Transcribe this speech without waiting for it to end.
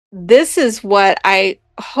this is what I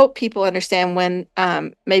hope people understand when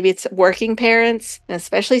maybe it's working parents, and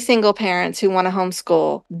especially single parents who want to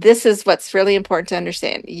homeschool. This is what's really important to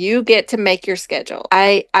understand. You get to make your schedule.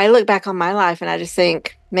 I look back on my life and I just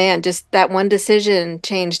think, man, just that one decision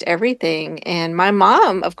changed everything. And my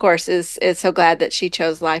mom, of course, is so glad that she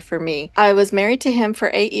chose life for me. I was married to him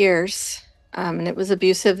for 8 years. And it was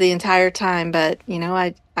abusive the entire time, but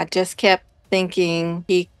I just kept thinking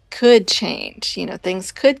he could change.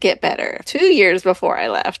 Things could get better. 2 years before I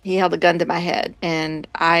left, he held a gun to my head, and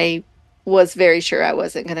I was very sure I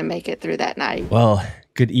wasn't going to make it through that night. Well,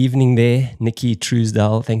 good evening there, Nicki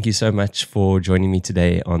Truesdell. Thank you so much for joining me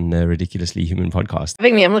today on the Ridiculously Human podcast.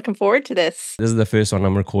 Having me, I'm looking forward to this. This is the first one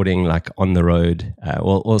I'm recording like on the road.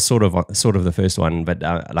 Well, sort of the first one, but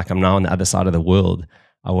like I'm now on the other side of the world.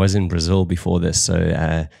 I was in Brazil before this,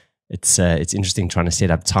 so it's interesting trying to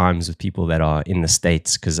set up times with people that are in the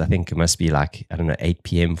States, because I think it must be like, I don't know, 8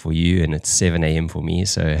 p.m. for you and it's 7 a.m. for me.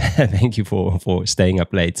 So thank you for staying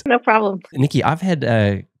up late. No problem. Nicki, I've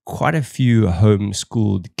had quite a few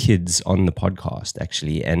homeschooled kids on the podcast,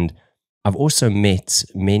 actually. And I've also met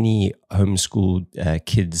many homeschooled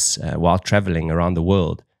kids while traveling around the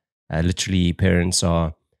world. Literally, parents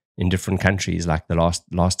are in different countries. Like the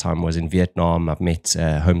last time was in Vietnam. I've met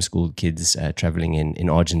homeschooled kids traveling in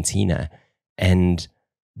Argentina. And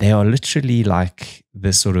they are literally like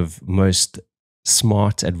the sort of most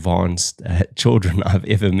smart, advanced children I've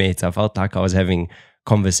ever met. I felt like I was having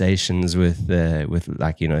conversations with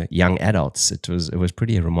like, young adults. It was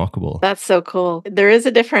pretty remarkable. That's so cool. There is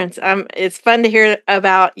a difference. It's fun to hear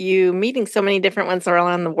about you meeting so many different ones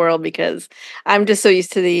around the world, because I'm just so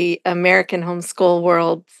used to the American homeschool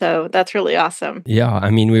world. So that's really awesome. Yeah, I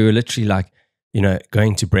mean, we were literally like,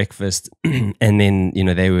 going to breakfast, and then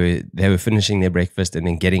they were finishing their breakfast and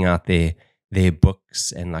then getting out their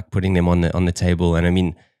books and like putting them on the table. And I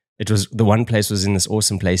mean, it was, the one place was in this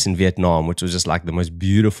awesome place in Vietnam, which was just like the most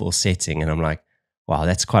beautiful setting. And I'm like, wow,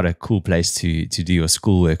 that's quite a cool place to do your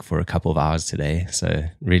schoolwork for a couple of hours today. So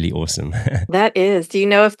really awesome. That is. Do you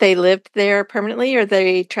know if they lived there permanently or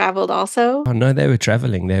they traveled also? Oh no, they were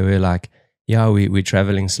traveling. They were like, yeah, we're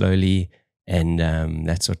traveling slowly, and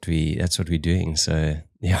that's what we're doing. So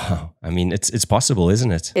yeah, I mean, it's possible,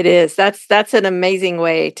 isn't it? It is. That's an amazing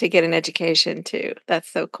way to get an education too. That's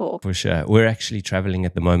so cool. For sure. We're actually traveling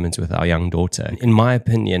at the moment with our young daughter. In my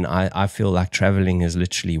opinion, I feel like traveling is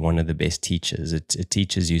literally one of the best teachers. It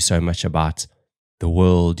teaches you so much about the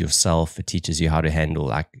world, yourself. It teaches you how to handle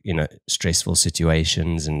like, stressful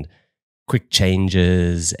situations and quick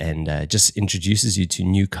changes, and just introduces you to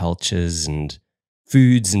new cultures and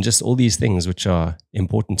foods and just all these things which are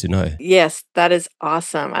important to know. Yes, that is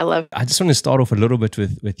awesome. I love. I just want to start off a little bit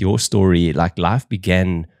with your story. Like, life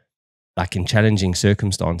began like in challenging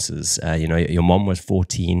circumstances. Your mom was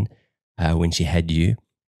 14 when she had you,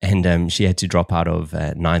 and she had to drop out of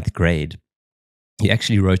ninth grade. You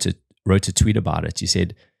actually wrote a tweet about it. You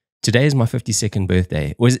said, "Today is my 52nd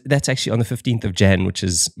birthday." That's actually on the 15th of Jan, which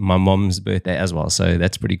is my mom's birthday as well. So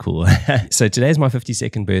that's pretty cool. So today is my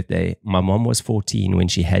 52nd birthday. My mom was 14 when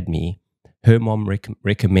she had me. Her mom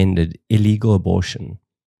recommended illegal abortion.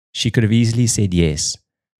 She could have easily said yes,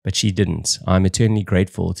 but she didn't. I'm eternally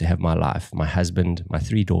grateful to have my life, my husband, my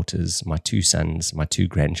 3 daughters, my 2 sons, my 2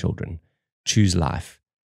 grandchildren. Choose life.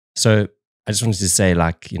 So I just wanted to say,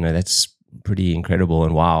 like, that's pretty incredible.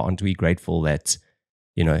 And wow, aren't we grateful that,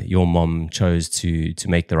 your mom chose to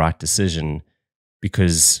make the right decision,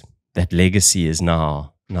 because that legacy is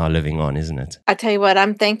now living on, isn't it? I tell you what,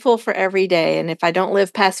 I'm thankful for every day. And if I don't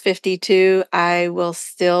live past 52, I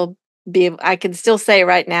can still say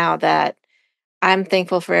right now that I'm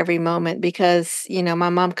thankful for every moment, because, my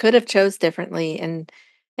mom could have chose differently, and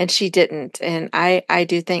she didn't. And I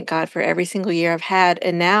do thank God for every single year I've had.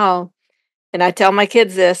 And now, and I tell my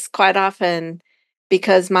kids this quite often,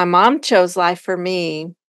 because my mom chose life for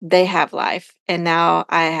me, they have life. And now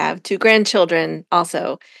I have 2 grandchildren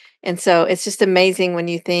also. And so it's just amazing when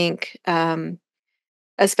you think,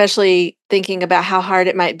 especially thinking about how hard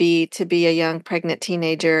it might be to be a young pregnant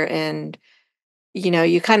teenager. And,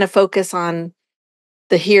 you kind of focus on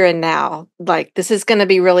the here and now. Like, this is going to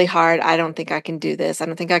be really hard. I don't think I can do this. I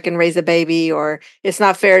don't think I can raise a baby, or it's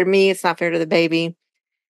not fair to me. It's not fair to the baby.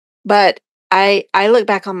 But I look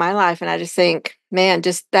back on my life and I just think, man,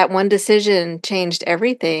 just that one decision changed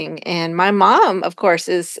everything. And my mom, of course,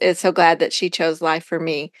 is so glad that she chose life for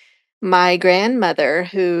me. My grandmother,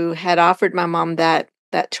 who had offered my mom that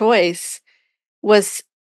choice, was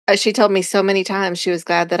she told me so many times she was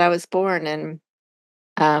glad that I was born. And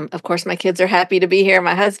of course, my kids are happy to be here.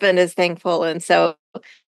 My husband is thankful, and so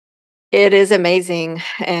it is amazing.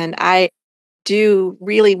 And do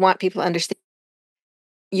really want people to understand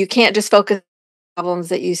you can't just focus on problems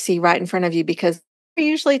that you see right in front of you because they're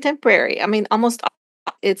usually temporary. I mean, almost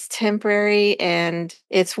it's temporary and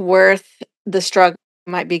it's worth the struggle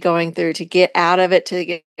you might be going through to get out of it to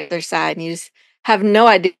get to the other side. And you just have no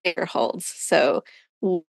idea what it holds. So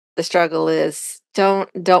the struggle is don't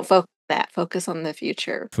focus on that. Focus on the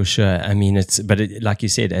future. For sure. I mean, like you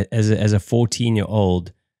said, as a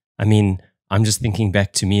 14-year-old, I mean, I'm just thinking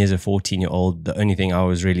back to me as a 14-year-old. The only thing I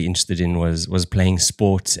was really interested in was playing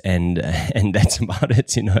sport, and and that's about it.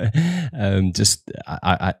 Just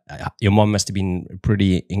your mom must have been a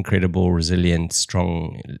pretty incredible, resilient,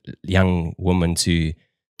 strong young woman to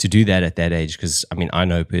do that at that age. Because I mean, I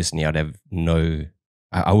know personally, I'd have no.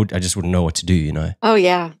 I just wouldn't know what to do. Oh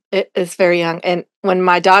yeah, it is very young. And when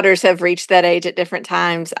my daughters have reached that age at different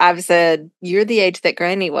times, I've said, "You're the age that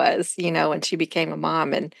Granny was," when she became a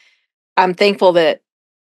mom, and I'm thankful that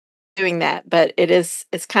doing that, but it's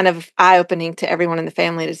kind of eye-opening to everyone in the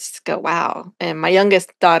family to just go, "Wow." And my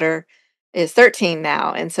youngest daughter is 13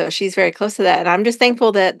 now, and so she's very close to that, and I'm just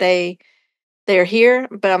thankful that they're here,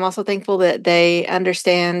 but I'm also thankful that they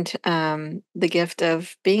understand, the gift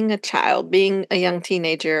of being a child, being a young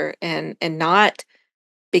teenager, and not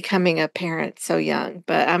becoming a parent so young.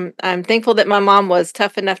 But I'm thankful that my mom was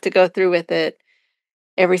tough enough to go through with it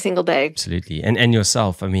every single day. Absolutely. And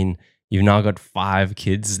yourself, I mean, you've now got 5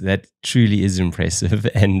 kids. That truly is impressive.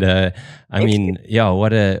 And I Thank you. mean,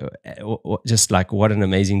 yeah, just like what an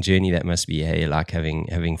amazing journey that must be. Hey, like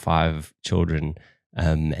having 5 children,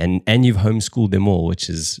 and you've homeschooled them all, which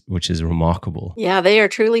is remarkable. Yeah, they are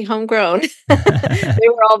truly homegrown. They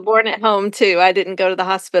were all born at home too. I didn't go to the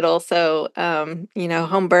hospital, so,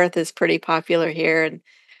 home birth is pretty popular here, and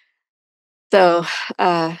so,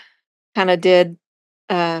 uh, kinda did,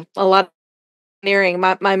 a lot of nearing.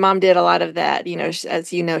 My mom did a lot of that, sh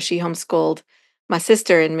as you know, she homeschooled my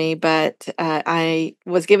sister and me, but, I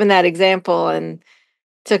was given that example and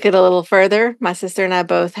took it a little further. My sister and I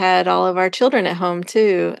both had all of our children at home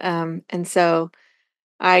too, and so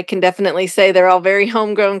I can definitely say they're all very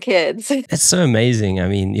homegrown kids. That's so amazing. I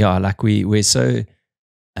mean, yeah, like we're so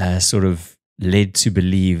sort of led to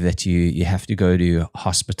believe that you have to go to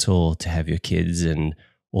hospital to have your kids and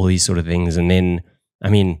all these sort of things. And then, I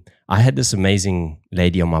mean, I had this amazing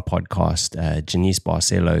lady on my podcast, Janice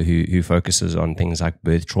Barcelo, who focuses on things like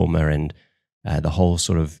birth trauma and the whole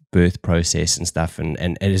sort of birth process and stuff. And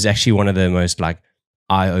it is actually one of the most like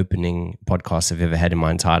eye-opening podcasts I've ever had in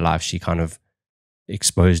my entire life. She kind of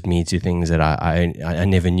exposed me to things that I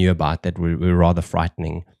never knew about that were rather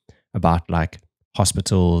frightening, about like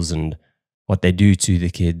hospitals and what they do to the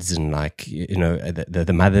kids, and like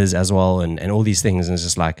the mothers as well, and all these things. And it's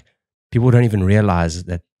just like people don't even realize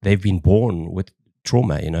that they've been born with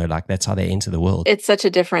trauma, like that's how they enter the world. It's such a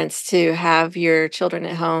difference to have your children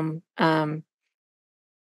at home, and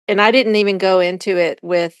I didn't even go into it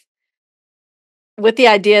with the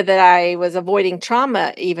idea that I was avoiding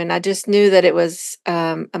trauma even. I just knew that it was,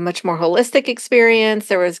 a much more holistic experience.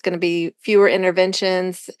 There was gonna be fewer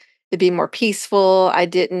interventions. It'd be more peaceful. I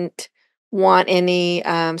didn't want any,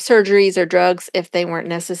 surgeries or drugs if they weren't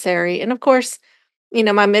necessary. And of course,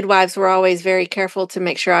 my midwives were always very careful to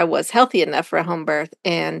make sure I was healthy enough for a home birth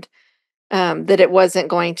and, that it wasn't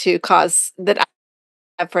going to cause that I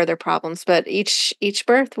have further problems. But each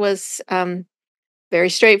birth was, very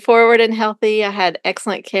straightforward and healthy. I had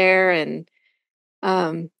excellent care and,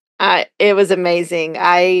 I it was amazing.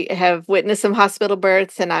 I have witnessed some hospital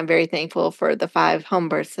births, and I'm very thankful for the 5 home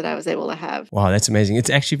births that I was able to have. Wow, that's amazing.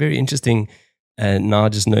 It's actually very interesting now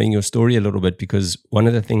just knowing your story a little bit, because one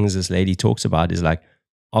of the things this lady talks about is like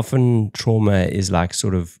often trauma is like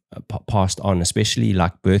sort of passed on, especially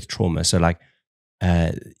like birth trauma. So like,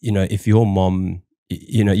 if your mom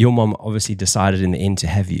obviously decided in the end to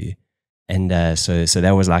have you. And so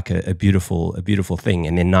that was like a beautiful thing.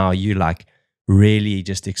 And then now you like really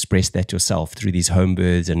just expressed that yourself through these home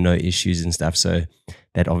births and no issues and stuff. So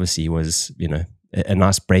that obviously was, a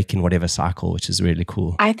nice break in whatever cycle, which is really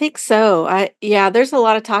cool. I think so. Yeah, there's a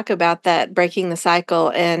lot of talk about that, breaking the cycle,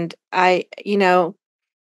 and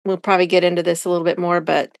we'll probably get into this a little bit more,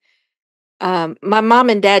 but my mom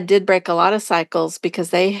and dad did break a lot of cycles because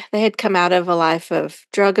they had come out of a life of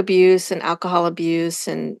drug abuse and alcohol abuse,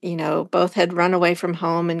 and both had run away from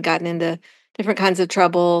home and gotten into different kinds of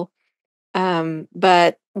trouble.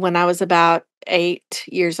 But when I was about 8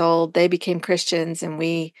 years old, they became Christians, and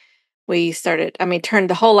we started. I mean, turned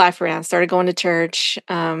the whole life around. Started going to church.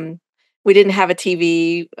 We didn't have a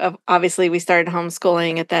TV. Obviously, we started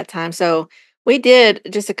homeschooling at that time, so we did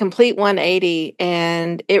just a complete 180,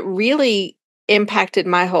 and it really impacted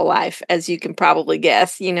my whole life, as you can probably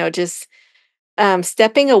guess. Just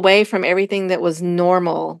stepping away from everything that was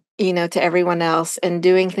normal, to everyone else and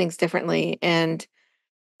doing things differently. And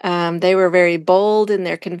they were very bold in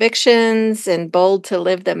their convictions and bold to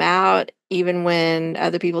live them out, even when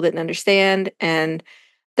other people didn't understand. And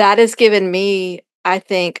that has given me, I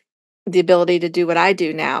think, the ability to do what I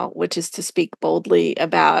do now, which is to speak boldly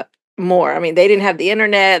about more. I mean, they didn't have the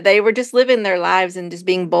internet. They were just living their lives and just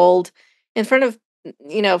being bold in front of,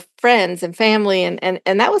 friends and family, and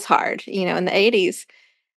that was hard, in the 80s.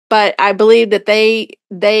 But I believe that they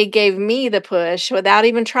gave me the push without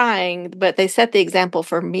even trying, but they set the example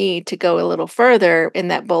for me to go a little further in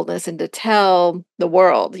that boldness and to tell the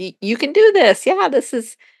world, you can do this. Yeah, this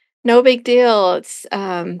is no big deal. It's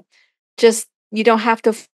just you don't have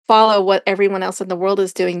to follow what everyone else in the world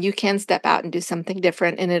is doing. You can step out and do something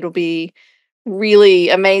different, and it'll be really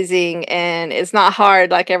amazing. And it's not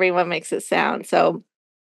hard like everyone makes it sound. So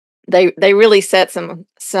they really set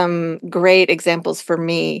some great examples for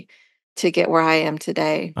me to get where I am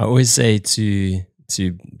today. I always say to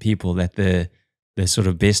people that the sort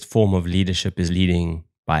of best form of leadership is leading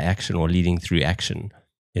by action or leading through action.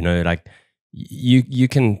 Like you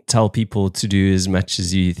can tell people to do as much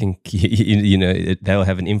as you think they'll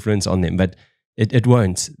have an influence on them, but it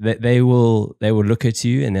won't. They will look at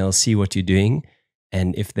you and they'll see what you're doing,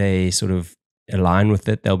 and if they sort of align with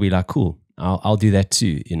it, they'll be like, "Cool, I'll do that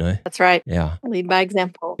too." That's right. Yeah, Lead by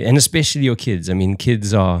example. and especially your kids. I mean,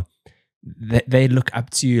 kids they look up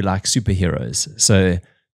to you like superheroes. So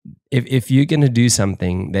if you're going to do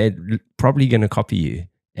something, they're probably going to copy you.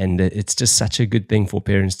 And it's just such a good thing for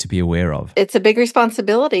parents to be aware of. It's a big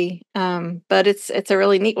responsibility, but it's a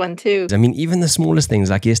really neat one too. I mean, even the smallest things,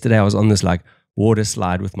 like yesterday I was on this like water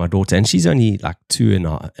slide with my daughter, and she's only like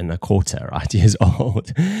 2.25, right, years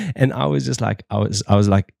old. And I was just like, I was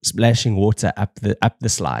like splashing water up the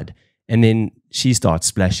slide. And then she starts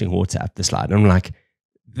splashing water up the slide. And I'm like,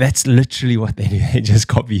 that's literally what they do. They just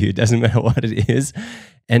copy you. It doesn't matter what it is.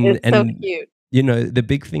 It's so cute. The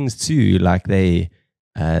big things too, like they're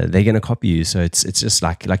going to copy you. So it's just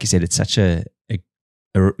like you said, it's such a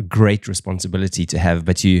great responsibility to have,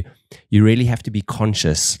 but you really have to be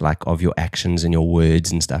conscious like of your actions and your words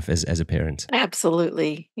and stuff as a parent.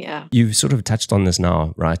 Absolutely. Yeah. You've sort of touched on this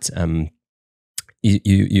now, right?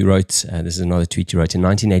 You wrote, this is another tweet you wrote, in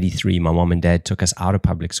 1983, my mom and dad took us out of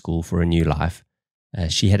public school for a new life.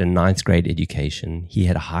 She had a 9th grade education. He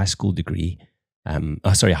had a high school degree. A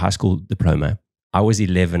high school diploma. I was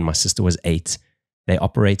 11. My sister was 8. They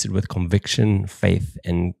operated with conviction, faith,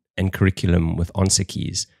 and curriculum with answer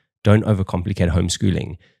keys. Don't overcomplicate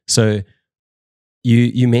homeschooling. So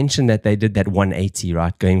you mentioned that they did that 180,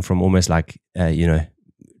 right? Going from almost like,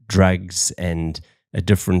 drugs and a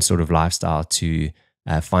different sort of lifestyle to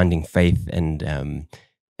finding faith and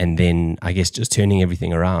then I guess just turning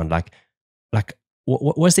everything around. Like,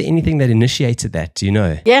 was there anything that initiated that? Do you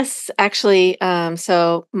know? Yes, actually.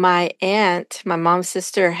 So my aunt, my mom's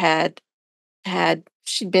sister,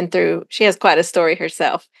 she has quite a story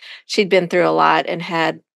herself. She'd been through a lot and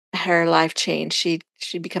had her life changed.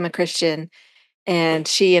 She'd become a Christian, and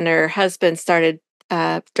she and her husband started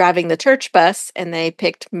driving the church bus, and they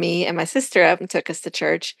picked me and my sister up and took us to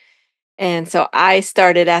church. And so I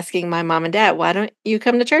started asking my mom and dad, why don't you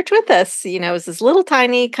come to church with us? It was this little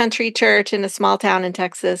tiny country church in a small town in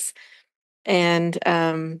Texas. And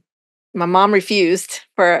my mom refused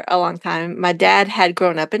for a long time. My dad had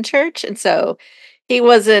grown up in church. And so he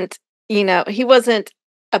wasn't, he wasn't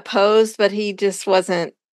opposed, but he just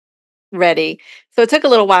wasn't ready. So it took a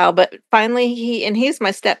little while, but finally he's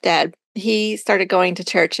my stepdad. He started going to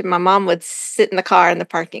church, and my mom would sit in the car in the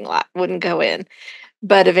parking lot, wouldn't go in.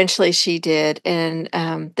 But eventually she did, and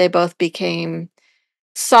they both became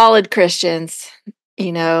solid Christians.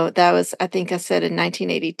 That was, I think I said in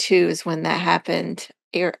 1982 is when that happened,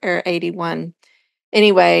 or 81.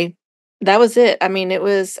 Anyway, that was it. I mean, it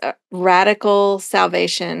was radical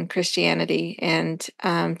salvation Christianity, and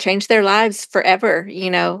changed their lives forever.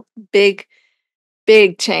 Big,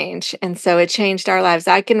 big change. And so it changed our lives.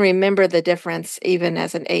 I can remember the difference even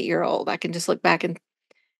as an 8-year-old. I can just look back and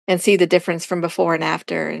see the difference from before and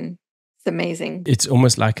after, and it's amazing. It's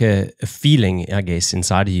almost like a feeling, I guess,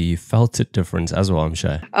 inside of you. You felt it different as well, I'm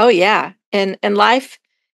sure. Oh yeah. And life,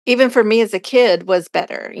 even for me as a kid, was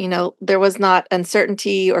better. There was not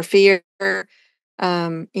uncertainty or fear.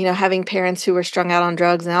 Having parents who were strung out on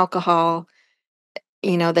drugs and alcohol,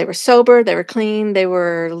 they were sober, they were clean, they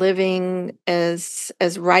were living as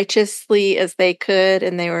righteously as they could,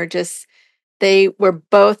 and they were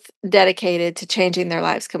both dedicated to changing their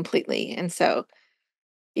lives completely. And so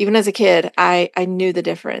even as a kid, I knew the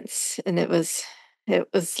difference, and it was it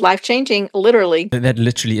was life-changing, literally. That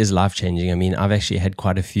literally is life changing. I mean, I've actually had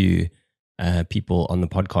quite a few people on the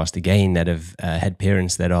podcast again that have had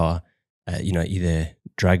parents that are, either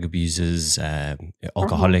drug abusers, Uh-huh.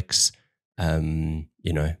 alcoholics,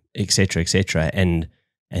 et cetera, et cetera. And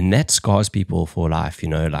that scars people for life,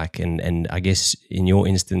 like, and I guess in your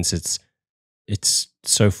instance, it's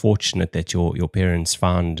so fortunate that your parents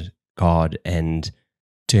found God and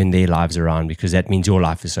turned their lives around, because that means your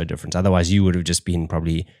life is so different. Otherwise, you would have just been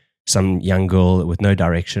probably some young girl with no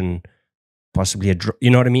direction, possibly you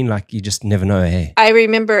know what I mean? Like, you just never know. Hey, I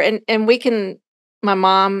remember, and we can my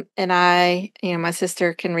mom and I, my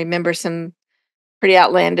sister can remember some pretty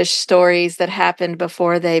outlandish stories that happened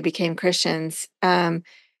before they became Christians,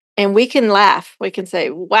 and we can laugh. We can say,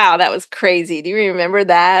 "Wow, that was crazy. Do you remember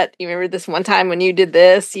that? You remember this one time when you did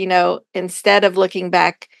this?" Instead of looking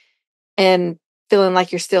back and feeling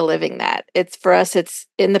like you're still living that. It's for us, it's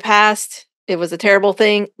in the past. It was a terrible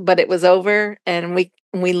thing, but it was over, and we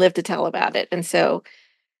live to tell about it. And so,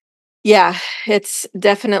 yeah, it's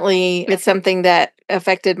something that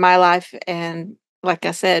affected my life, and like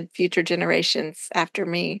I said, future generations after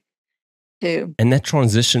me too. and that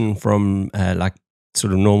transition from like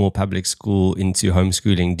sort of normal public school into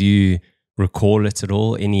homeschooling, do you recall it at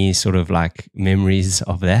all? Any sort of like memories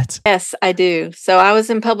of that? Yes, I do. So I was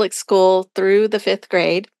in public school through the 5th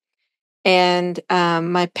grade, and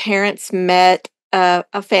my parents met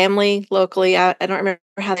a family locally. I don't remember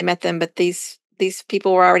how they met them, but these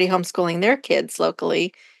people were already homeschooling their kids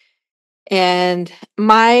locally. And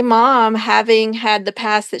my mom, having had the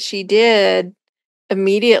past that she did,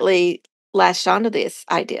 immediately latched onto this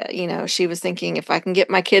idea. She was thinking, if I can get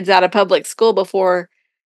my kids out of public school before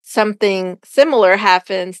something similar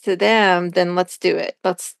happens to them, then let's do it.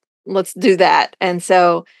 Let's do that. And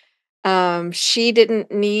so she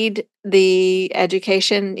didn't need the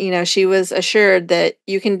education. She was assured that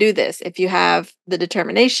you can do this if you have the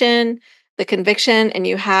determination, the conviction, and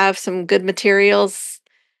you have some good materials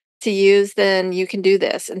to use, then you can do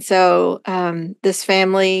this. And so this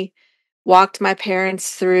family walked my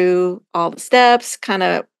parents through all the steps, kind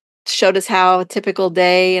of showed us how a typical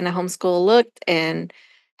day in a homeschool looked, and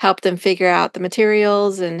helped them figure out the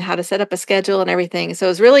materials and how to set up a schedule and everything. So it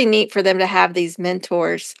was really neat for them to have these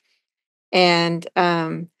mentors. And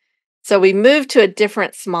so we moved to a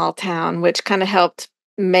different small town, which kind of helped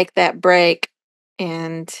make that break,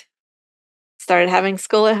 and started having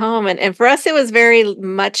school at home. And for us, it was very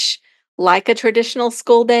much like a traditional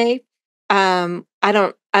school day. I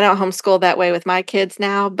don't homeschool that way with my kids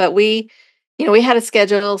now, but we had a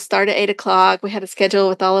schedule, start at 8 o'clock. We had a schedule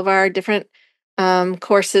with all of our different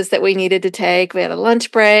courses that we needed to take. We had a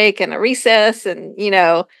lunch break and a recess, and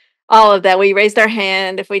all of that. We raised our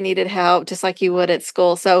hand if we needed help, just like you would at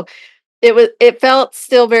school. So it felt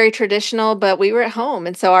still very traditional, but we were at home,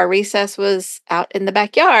 and so our recess was out in the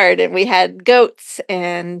backyard, and we had goats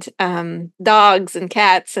and, dogs and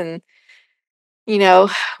cats, and, you know,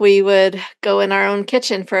 we would go in our own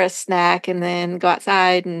kitchen for a snack and then go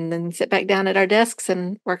outside and then sit back down at our desks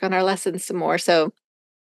and work on our lessons some more. So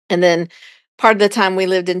and then part of the time we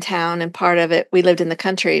lived in town, and part of it we lived in the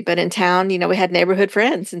country, but in town, we had neighborhood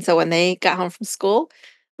friends, and so when they got home from school,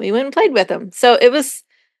 we went and played with them. So it was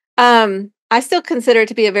I still consider it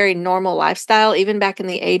to be a very normal lifestyle, even back in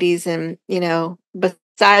the '80s. And,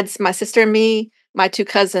 besides my sister and me, my 2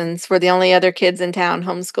 cousins were the only other kids in town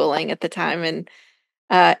homeschooling at the time. And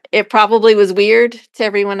it probably was weird to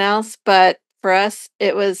everyone else, but for us,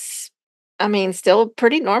 it was, I mean, still a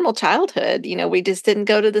pretty normal childhood. We just didn't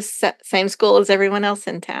go to the same school as everyone else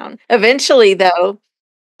in town. Eventually, though,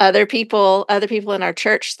 other people in our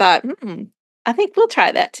church thought, I think we'll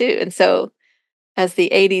try that too. And so as the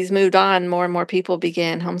 '80s moved on, more and more people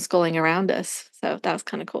began homeschooling around us, so that was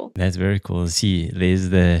kinda cool. That's very cool. See, there's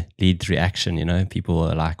the lead reaction, people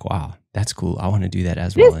are like, wow, that's cool. I want to do that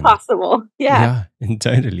as It well. is And possible, yeah. yeah, and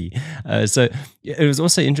totally. So it was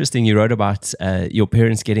also interesting. You wrote about your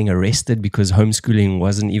parents getting arrested because homeschooling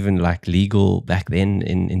wasn't even like legal back then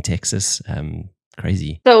in Texas.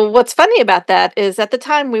 Crazy. So what's funny about that is at the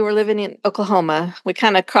time we were living in Oklahoma. We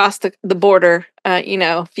kinda crossed the border,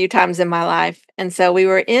 a few times in my life, and so we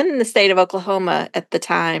were in the state of Oklahoma at the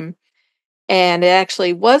time, and it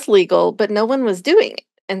actually was legal, but no one was doing it,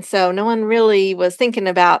 and so no one really was thinking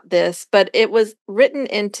about this, but it was written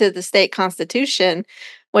into the state constitution,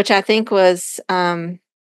 which I think was,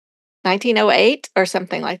 1908 or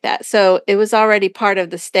something like that. So it was already part of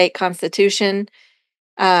the state constitution.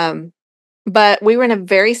 Um, but we were in a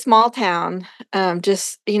very small town.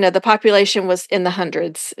 Just, the population was in the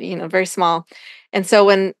hundreds, very small. And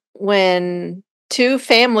so when 2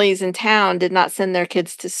 families in town did not send their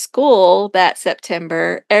kids to school that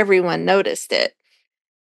September, everyone noticed it.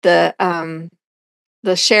 The, um,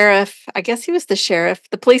 the sheriff, I guess he was the sheriff,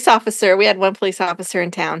 the police officer, we had one police officer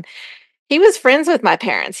in town. He was friends with my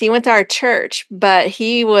parents. He went to our church, but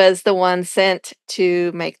he was the one sent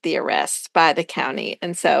to make the arrest by the county.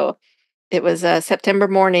 And so it was a September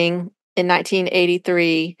morning in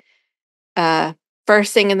 1983. Uh,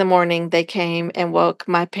 First thing in the morning, they came and woke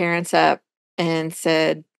my parents up and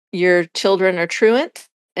said, "Your children are truant,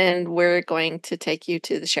 and we're going to take you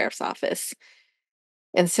to the sheriff's office."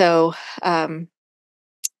 And so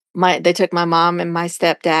they took my mom and my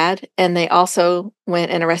stepdad, and they also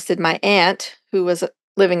went and arrested my aunt, who was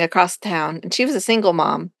living across town, and she was a single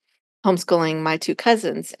mom, homeschooling my 2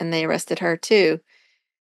 cousins, and they arrested her too.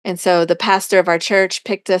 And so the pastor of our church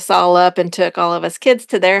picked us all up and took all of us kids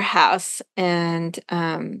to their house and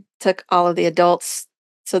took all of the adults.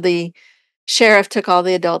 So the sheriff took all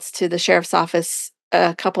the adults to the sheriff's office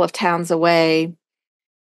a couple of towns away,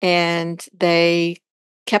 and they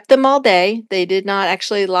kept them all day. They did not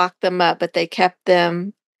actually lock them up, but they kept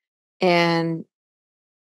them. And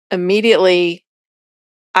immediately,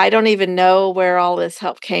 I don't even know where all this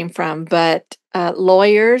help came from, but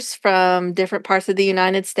lawyers from different parts of the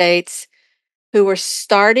United States who were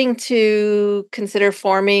starting to consider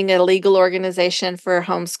forming a legal organization for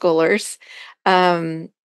homeschoolers um,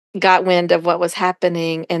 got wind of what was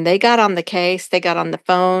happening, and they got on the case. They got on the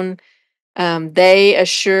phone. They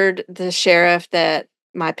assured the sheriff that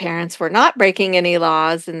my parents were not breaking any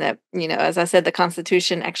laws and that, as I said, the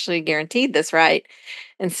Constitution actually guaranteed this right.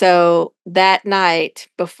 And so that night,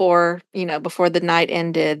 before the night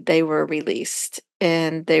ended, they were released,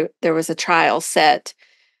 and there was a trial set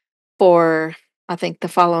for, I think, the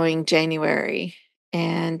following January,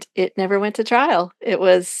 and it never went to trial.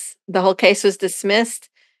 The whole case was dismissed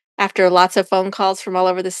after lots of phone calls from all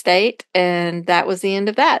over the state, and that was the end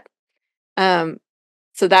of that. Um,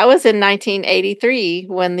 so that was in 1983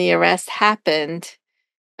 when the arrest happened.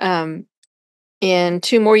 Um, in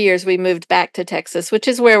 2 more years, we moved back to Texas, which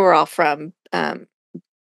is where we're all from. And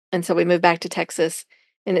so we moved back to Texas,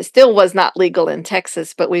 and it still was not legal in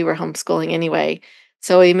Texas, but we were homeschooling anyway.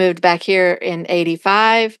 So we moved back here in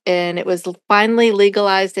 85, and it was finally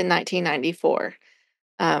legalized in 1994.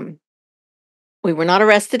 Um, we were not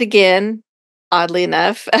arrested again, oddly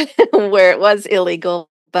enough, where it was illegal,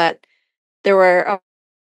 but there were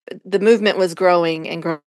the movement was growing and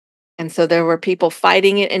growing. And so there were people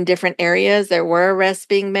fighting it in different areas. There were arrests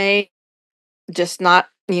being made, just not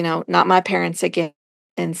my parents again.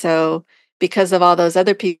 And so because of all those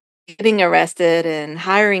other people getting arrested and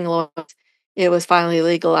hiring lawyers, it was finally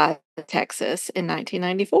legalized in Texas in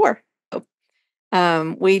 1994.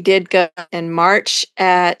 So, we did go and march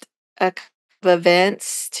at a couple of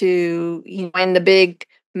events to join the big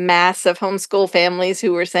mass of homeschool families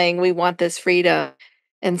who were saying we want this freedom.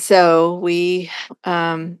 And so we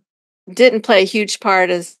didn't play a huge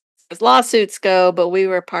part as lawsuits go, but we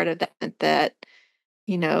were part of that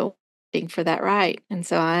fighting for that right. And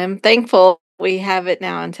so I'm thankful we have it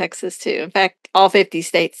now in Texas too. In fact, all 50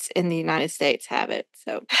 states in the United States have it.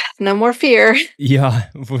 So no more fear. Yeah,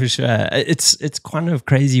 for sure. It's kind of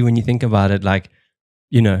crazy when you think about it. Like,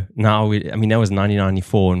 now that was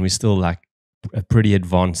 1994, and we're still like a pretty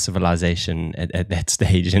advanced civilization at that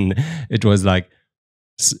stage, and it was like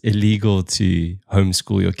illegal to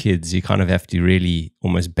homeschool your kids. You kind of have to really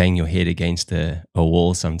almost bang your head against a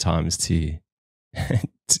wall sometimes to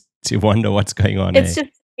to wonder what's going on. It's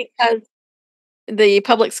just because the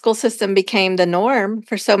public school system became the norm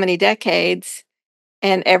for so many decades,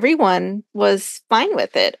 and everyone was fine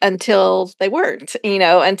with it until they weren't,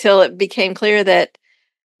 until it became clear that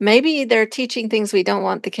maybe they're teaching things we don't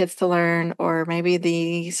want the kids to learn, or maybe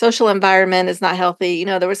the social environment is not healthy.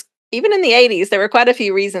 There was, even in the 80s, there were quite a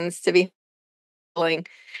few reasons to be homeschooling.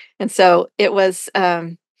 And so it was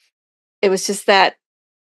just that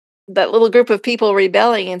little group of people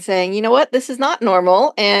rebelling and saying, you know what, this is not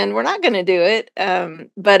normal and we're not going to do it.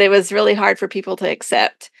 But it was really hard for people to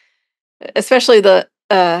accept, especially the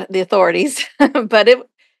authorities. But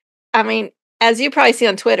as you probably see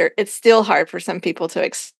on Twitter, it's still hard for some people to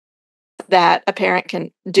accept that a parent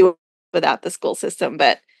can do it without the school system.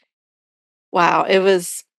 But wow, it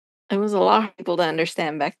was a lot of people to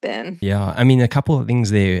understand back then. Yeah, a couple of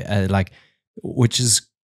things there, which is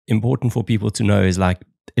important for people to know is like,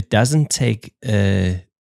 it doesn't take a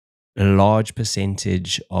large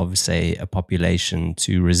percentage of, say, a population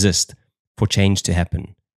to resist for change to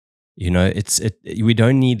happen. We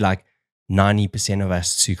don't need like 90% of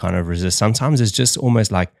us to kind of resist. Sometimes it's just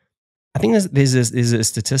almost like I think there's a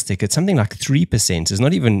statistic. It's something like 3%. It's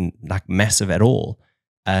not even like massive at all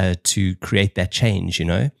to create that change.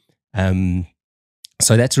 Um,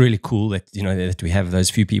 so that's really cool that that we have those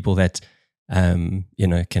few people that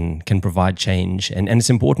can provide change, and it's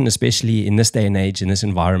important, especially in this day and age, in this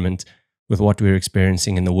environment, with what we're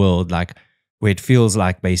experiencing in the world, like where it feels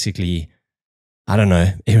like basically, I don't know,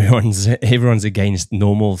 everyone's against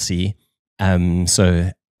normalcy.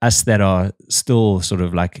 So us that are still sort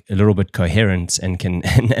of like a little bit coherent and can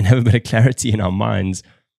and have a bit of clarity in our minds,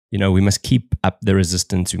 we must keep up the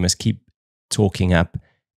resistance. We must keep talking up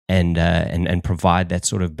and provide that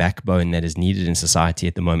sort of backbone that is needed in society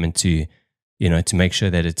at the moment to to make sure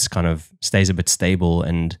that it's kind of stays a bit stable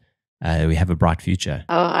and we have a bright future.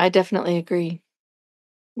 Oh, I definitely agree.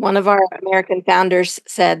 One of our American founders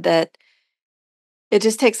said that it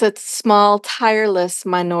just takes a small, tireless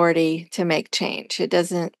minority to make change.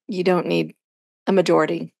 You don't need a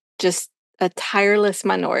majority, just a tireless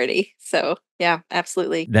minority. So, yeah,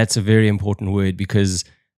 absolutely. That's a very important word because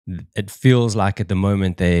it feels like at the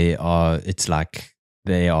moment it's like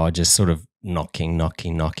they are just sort of knocking,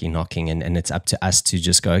 knocking, knocking, knocking. And it's up to us to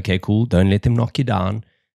just go, okay, cool. Don't let them knock you down.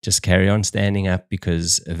 Just carry on standing up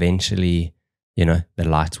because eventually, the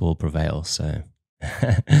light will prevail. So,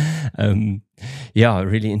 um, yeah,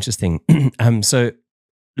 really interesting. So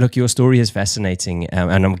look, your story is fascinating,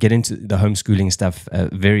 and I'm getting to the homeschooling stuff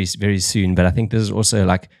very, very soon. But I think this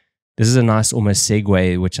is a nice almost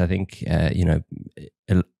segue, which I think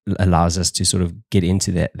allows us to sort of get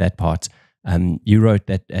into that part. You wrote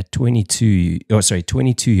that at 22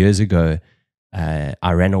 years ago,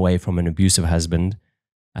 I ran away from an abusive husband,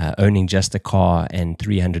 owning just a car and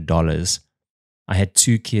 $300. I had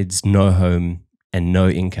two kids, no home, and no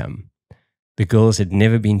income. The girls had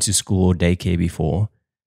never been to school or daycare before.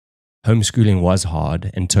 Homeschooling was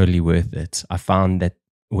hard and totally worth it. I found that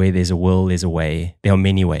where there's a will, there's a way. There are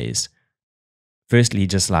many ways. Firstly,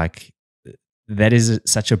 just like that is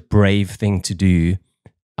such a brave thing to do.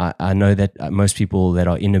 I know that most people that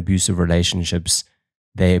are in abusive relationships,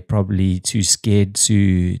 they're probably too scared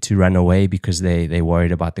to run away because they're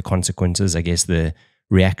worried about the consequences. I guess the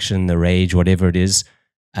reaction, the rage, whatever it is.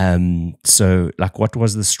 So, like, what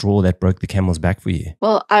was the straw that broke the camel's back for you?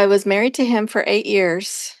 Well, I was married to him for 8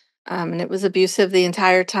 years, and it was abusive the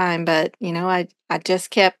entire time. But, I just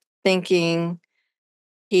kept thinking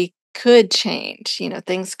he could change,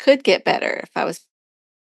 things could get better if I was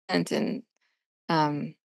and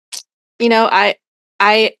um,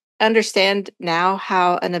 I understand now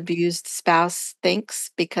how an abused spouse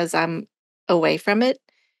thinks because I'm away from it,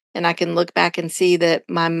 and I can look back and see that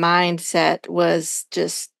my mindset was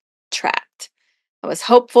just trapped. I was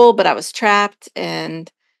hopeful, but I was trapped,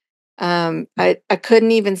 and I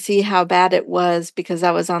couldn't even see how bad it was because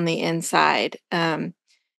I was on the inside. And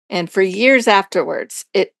for years afterwards,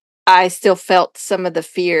 it I still felt some of the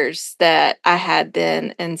fears that I had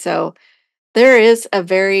then, and so there is a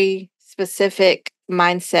very specific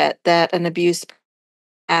mindset that an abuse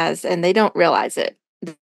has, and they don't realize it.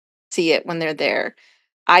 They see it when they're there.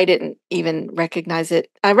 I didn't even recognize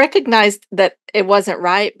it. I recognized that it wasn't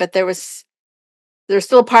right, but there's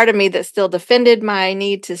still a part of me that still defended my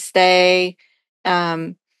need to stay.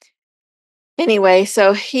 Um, anyway,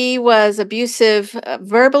 so he was abusive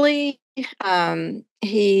verbally.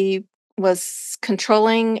 He was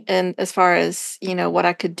controlling, and as far as what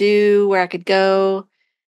I could do, where I could go.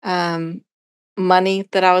 Um, Money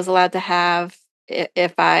that I was allowed to have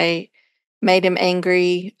if I made him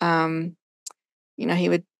angry. He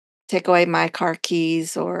would take away my car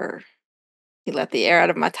keys, or he let the air out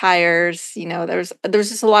of my tires. There was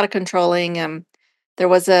just a lot of controlling. There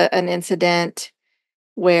was an incident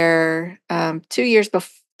where 2 years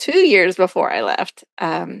before I left,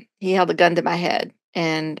 he held a gun to my head,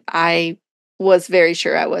 and I was very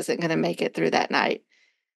sure I wasn't going to make it through that night.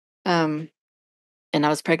 Um, and I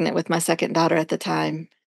was pregnant with my second daughter at the time,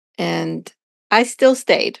 and I still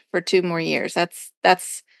stayed for 2 more years.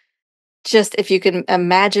 That's just if you can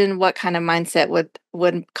imagine what kind of mindset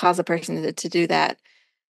would cause a person to do that.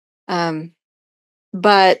 Um,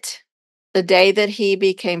 but the day that he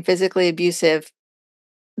became physically abusive,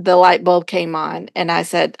 the light bulb came on, and I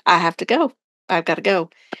said, "I have to go. I've gotta go."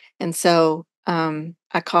 And so,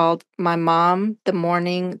 I called my mom that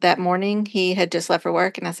morning he had just left for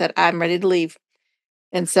work, and I said, "I'm ready to leave."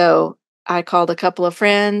 And so I called a couple of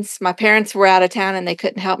friends. My parents were out of town and they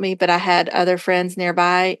couldn't help me, but I had other friends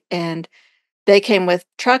nearby, and they came with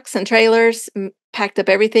trucks and trailers, packed up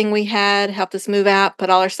everything we had, helped us move out, put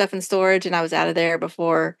all our stuff in storage, and I was out of there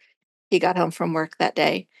before he got home from work that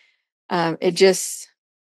day. It just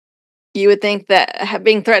You would think that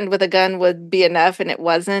being threatened with a gun would be enough, and it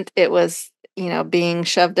wasn't. It was, being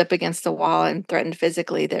shoved up against the wall and threatened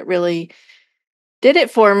physically that really did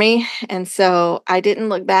it for me, and so I didn't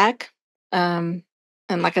look back. Um,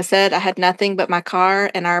 and like I said, I had nothing but my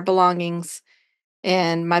car and our belongings,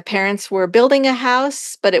 and my parents were building a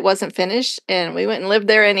house, but it wasn't finished, and we went and lived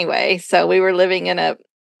there anyway. So we were living in a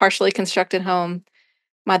partially constructed home,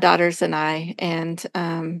 my daughters and I, and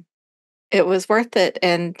it was worth it.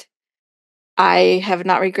 And I have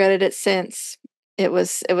not regretted it since. It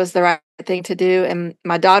was the right thing to do, and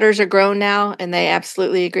my daughters are grown now, and they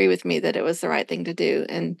absolutely agree with me that it was the right thing to do.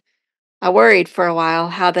 And I worried for a while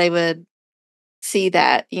how they would see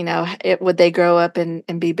that. Would they grow up and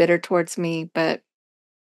be bitter towards me? But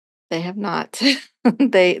they have not.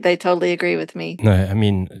 They totally agree with me. No, I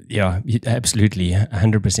mean, yeah, absolutely,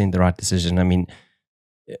 100% the right decision. I mean,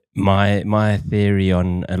 my theory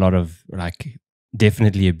on a lot of like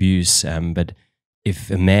definitely abuse, but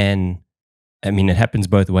if a man, I mean, it happens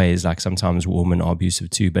both ways. Like sometimes women are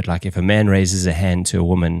abusive too, but like if a man raises a hand to a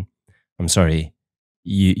woman, I'm sorry,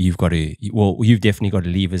 you've got to, well, you've definitely got to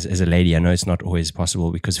leave as a lady. I know it's not always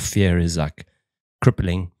possible because fear is like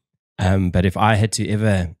crippling. But if I had to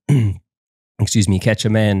ever, excuse me, catch a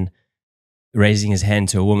man raising his hand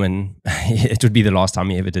to a woman, it would be the last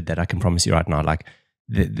time he ever did that. I can promise you right now. Like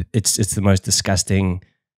it's the most disgusting,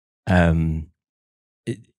 um,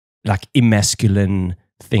 it, like emasculine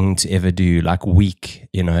thing to ever do. Like weak,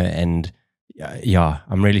 and yeah,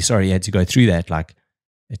 I'm really sorry you had to go through that. Like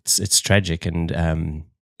it's tragic, and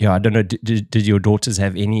yeah, I don't know. Did your daughters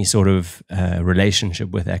have any sort of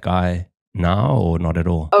relationship with that guy now, or not at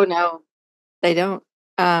all? Oh no, they don't.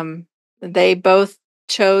 Um, they both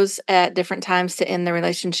chose at different times to end the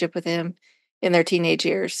relationship with him in their teenage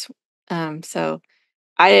years. So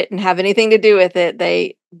I didn't have anything to do with it.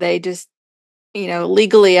 They just,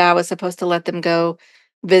 legally I was supposed to let them go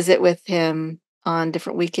visit with him on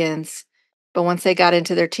different weekends. But once they got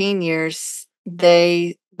into their teen years,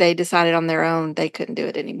 they decided on their own they couldn't do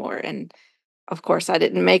it anymore. And of course I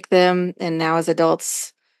didn't make them. And now as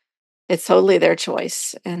adults, it's totally their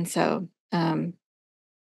choice. And so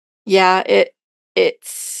yeah,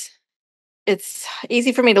 it's it's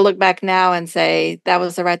easy for me to look back now and say that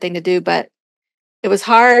was the right thing to do, but it was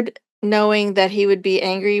hard knowing that he would be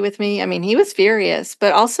angry with me. I mean, he was furious,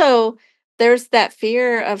 but also there's that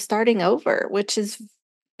fear of starting over, which is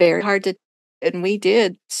very hard to, and we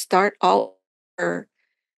did start all over.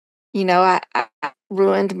 I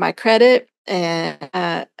ruined my credit, and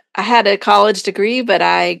I had a college degree, but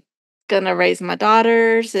I gonna raise my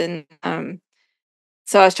daughters, and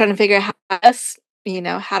so I was trying to figure out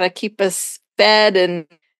how to keep us fed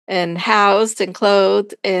and housed and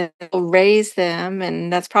clothed and raise them,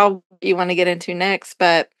 and that's probably what you want to get into next.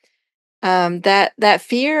 But that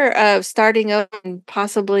fear of starting over and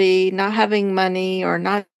possibly not having money or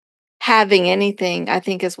not having anything, I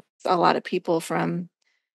think is a lot of people from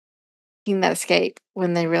taking that escape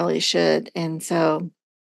when they really should. And so,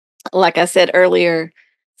 like I said earlier,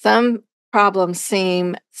 some problems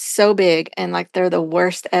seem so big and like they're the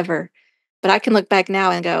worst ever. But I can look back now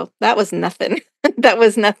and go, that was nothing. That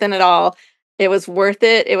was nothing at all. It was worth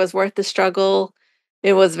it. It was worth the struggle.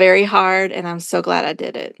 It was very hard. And I'm so glad I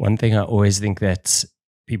did it. One thing I always think that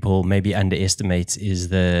people maybe underestimate is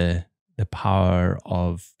the power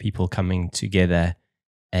of people coming together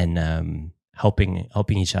and helping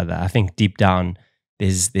each other. I think deep down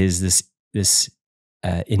there's this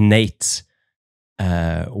innate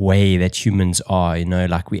way that humans are.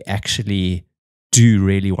 Like we actually do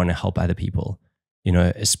really want to help other people.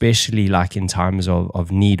 Especially like in times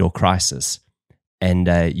of need or crisis. And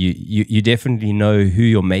you definitely know who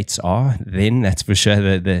your mates are. Then that's for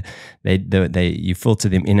sure. They you filter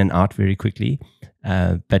them in and out very quickly.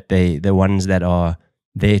 But the ones that are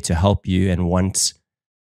there to help you and want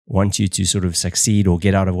you to sort of succeed or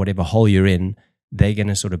get out of whatever hole you're in, they're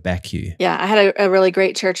gonna sort of back you. Yeah, I had a really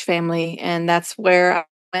great church family, and that's where I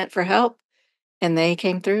went for help. And they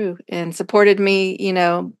came through and supported me,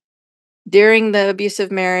 during the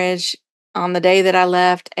abusive marriage, on the day that I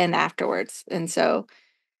left, and afterwards. And so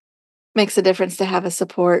makes a difference to have a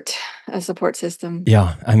support system.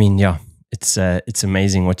 Yeah, I mean, yeah, it's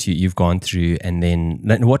amazing what you've gone through. And then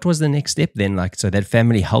what was the next step then? Like, so that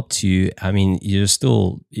family helped you. I mean,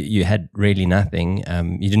 you had really nothing.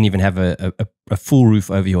 You didn't even have a full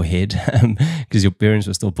roof over your head because your parents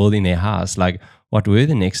were still building their house. Like, what were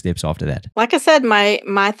the next steps after that? Like I said,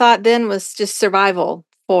 my thought then was just survival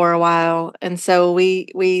for a while. And so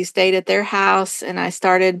we stayed at their house, and I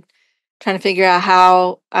started trying to figure out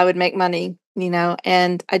how I would make money,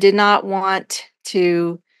 and I did not want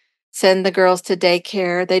to send the girls to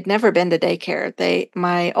daycare. They'd never been to daycare.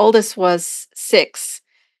 My oldest was 6,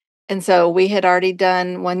 and so we had already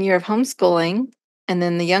done 1 year of homeschooling, and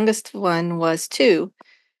then the youngest one was 2.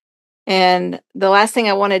 And the last thing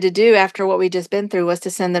I wanted to do after what we'd just been through was to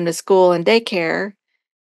send them to school and daycare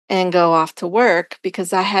and go off to work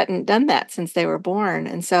because I hadn't done that since they were born.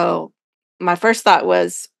 And so my first thought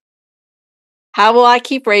was, how will I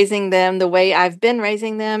keep raising them the way I've been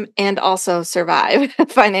raising them and also survive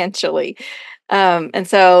financially? And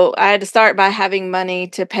so I had to start by having money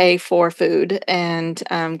to pay for food and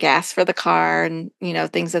gas for the car and,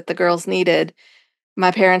 things that the girls needed.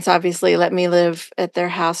 My parents obviously let me live at their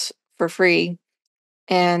house for free.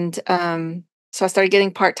 And so I started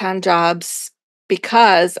getting part time jobs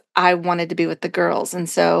because I wanted to be with the girls. And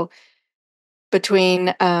so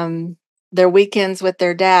between their weekends with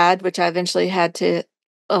their dad, which I eventually had to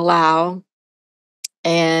allow,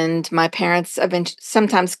 and my parents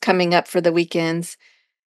sometimes coming up for the weekends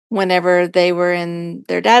whenever they were in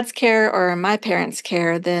their dad's care or in my parents'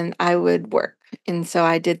 care, then I would work. And so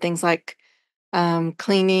I did things like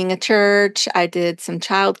cleaning a church, I did some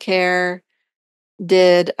childcare,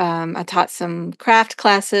 I taught some craft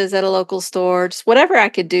classes at a local store, just whatever I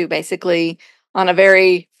could do basically on a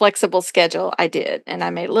very flexible schedule, I did. And I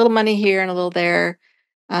made a little money here and a little there.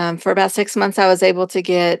 For about 6 months, I was able to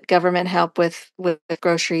get government help with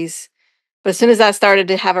groceries. But as soon as I started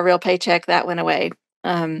to have a real paycheck, that went away.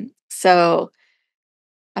 So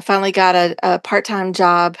I finally got a part time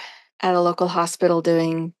job at a local hospital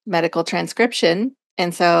doing medical transcription.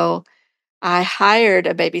 And so I hired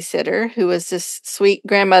a babysitter who was this sweet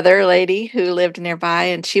grandmother lady who lived nearby,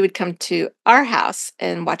 and she would come to our house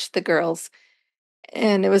and watch the girls.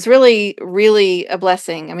 And it was really, really a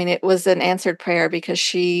blessing. I mean, it was an answered prayer because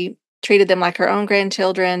she treated them like her own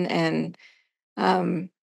grandchildren. And um,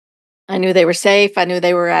 I knew they were safe. I knew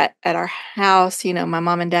they were at our house, my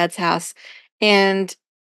mom and dad's house. And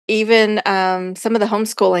even some of the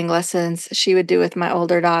homeschooling lessons she would do with my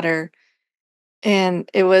older daughter, and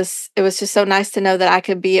it was just so nice to know that I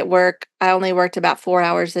could be at work. I only worked about 4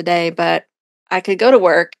 hours a day, but I could go to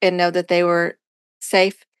work and know that they were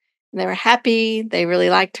safe and they were happy, they really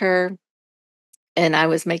liked her, and I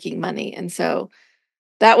was making money. And so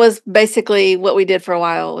that was basically what we did for a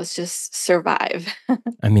while, was just survive.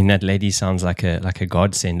 I mean, that lady sounds like a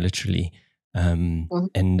godsend, literally. Mhm.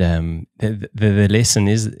 And the lesson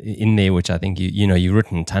is in there, which I think you've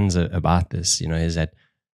written tons about this. Is that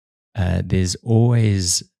there's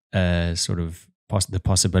always sort of the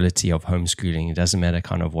possibility of homeschooling. It doesn't matter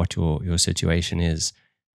kind of what your situation is.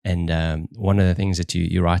 And one of the things that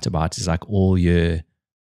you write about is like all year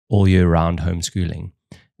round homeschooling,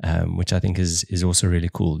 which I think is also really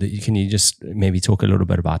cool. Can you just maybe talk a little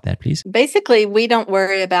bit about that, please? Basically, we don't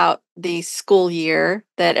worry about the school year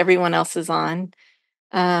that everyone else is on.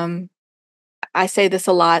 Um, I say this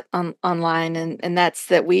a lot online, and that's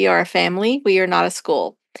that we are a family, we are not a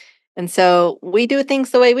school. And so we do things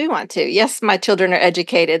the way we want to. Yes, my children are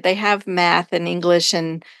educated. They have math and English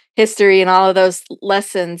and history and all of those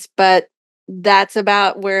lessons, but that's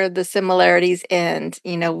about where the similarities end.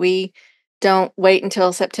 We don't wait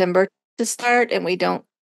until September to start, and we don't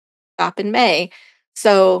stop in May.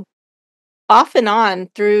 So off and on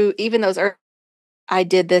through even those I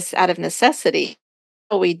did this out of necessity.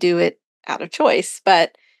 We do it out of choice.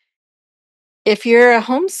 But if you're a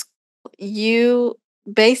homeschool, you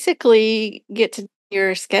basically get to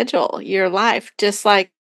your schedule, your life, just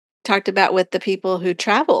like talked about with the people who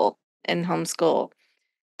travel and homeschool.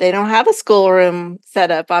 They don't have a schoolroom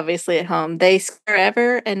set up, obviously, at home.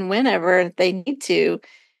 Wherever and whenever they need to.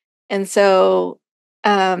 And so,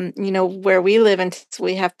 where we live in, Texas,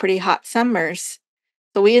 we have pretty hot summers.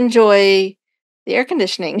 So we enjoy the air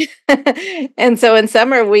conditioning. And so in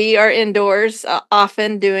summer, we are indoors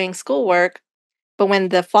often doing schoolwork. But when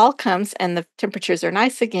the fall comes and the temperatures are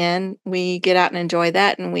nice again, we get out and enjoy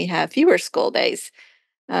that, and we have fewer school days.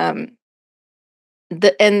 Um,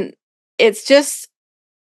 and it's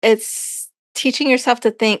teaching yourself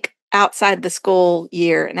to think outside the school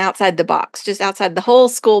year and outside the box, just outside the whole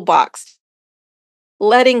school box,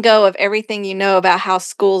 letting go of everything you know about how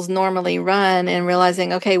schools normally run and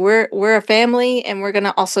realizing, okay, we're a family and we're going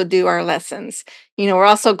to also do our lessons. We're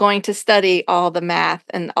also going to study all the math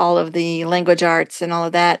and all of the language arts and all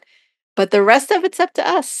of that. But the rest of it's up to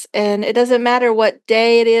us. And it doesn't matter what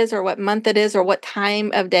day it is or what month it is or what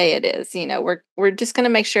time of day it is. We're just going to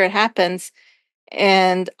make sure it happens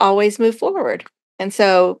and always move forward. And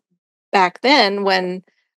so back then when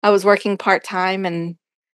I was working part-time and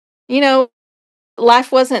you know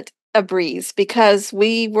life wasn't a breeze because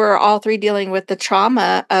we were all three dealing with the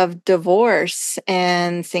trauma of divorce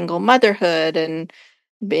and single motherhood and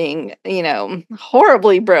being,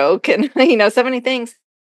 horribly broke and, so many things.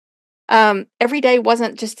 Every day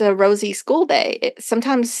wasn't just a rosy school day.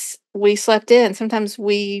 Sometimes we slept in, sometimes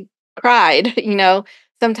we cried,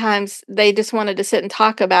 sometimes they just wanted to sit and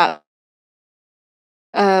talk about,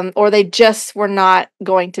 or they just were not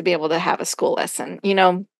going to be able to have a school lesson,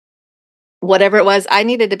 whatever it was. I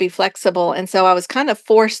needed to be flexible. And so I was kind of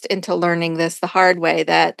forced into learning this the hard way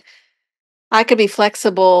that I could be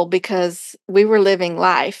flexible because we were living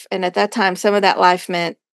life. And at that time, some of that life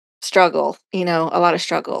meant struggle, a lot of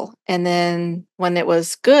struggle. And then when it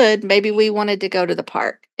was good, maybe we wanted to go to the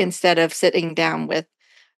park instead of sitting down with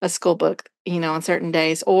a school book, on certain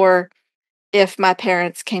days. Or if my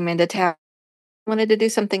parents came into town, I wanted to do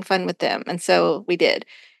something fun with them. And so we did.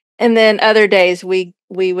 And then other days we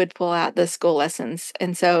would pull out the school lessons.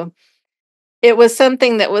 And so it was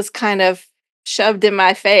something that was kind of shoved in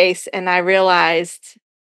my face, and I realized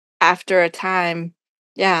after a time,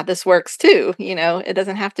 yeah, this works too, it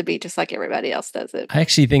doesn't have to be just like everybody else does it. I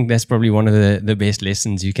actually think that's probably one of the best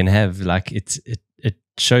lessons you can have. Like it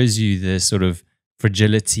shows you the sort of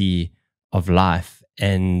fragility of life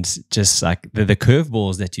and just like the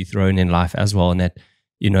curveballs that you're thrown in life as well. And that,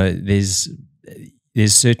 there's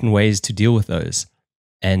certain ways to deal with those.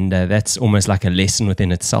 And that's almost like a lesson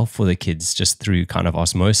within itself for the kids just through kind of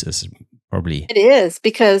osmosis, probably. It is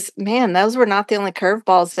because, man, those were not the only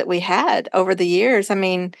curveballs that we had over the years. I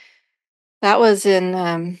mean, that was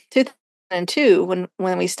in 2002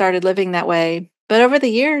 when we started living that way. But over the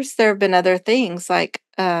years, there have been other things like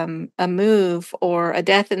a move or a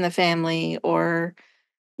death in the family, or,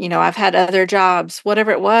 I've had other jobs.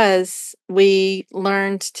 Whatever it was, we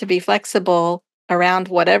learned to be flexible around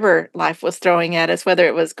whatever life was throwing at us, whether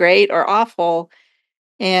it was great or awful.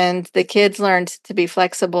 And the kids learned to be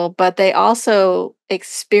flexible, but they also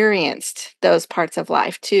experienced those parts of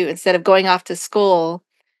life too. Instead of going off to school,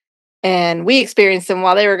 and we experienced them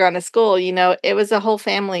while they were going to school, it was a whole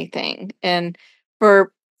family thing. And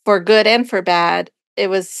for good and for bad, it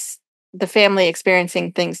was the family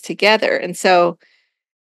experiencing things together. And so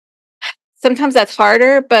sometimes that's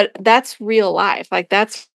harder, but that's real life. Like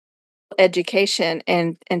that's education,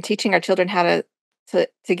 and teaching our children how to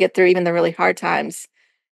get through even the really hard times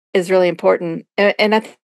is really important. And I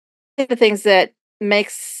think the things that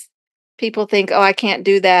makes people think, oh, I can't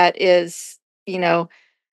do that is,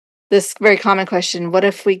 this very common question, what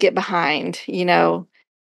if we get behind?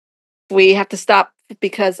 We have to stop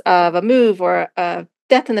because of a move or a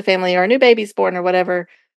death in the family or a new baby's born or whatever.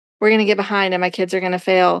 We're going to get behind and my kids are going to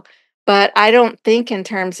fail. But I don't think in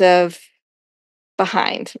terms of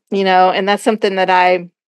behind, and that's something that I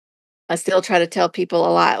still try to tell people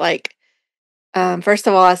a lot. Like, first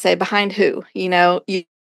of all, I say behind who, you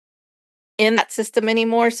in that system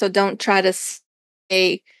anymore. So don't try to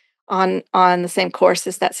stay on the same course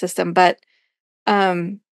as that system. But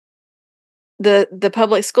um, the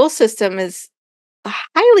public school system is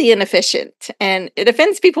highly inefficient, and it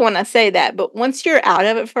offends people when I say that. But once you're out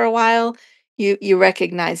of it for a while, you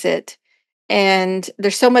recognize it. And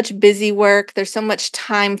there's so much busy work, there's so much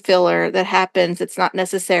time filler that happens, it's not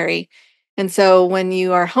necessary. And so when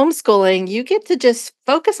you are homeschooling, you get to just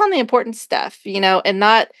focus on the important stuff, and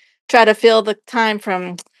not try to fill the time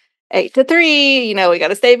from 8 to 3, we got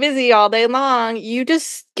to stay busy all day long. You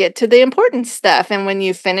just get to the important stuff. And when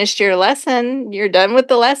you finished your lesson, you're done with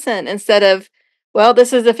the lesson instead of, well,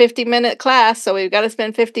 this is a 50-minute class, so we've got to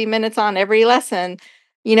spend 50 minutes on every lesson.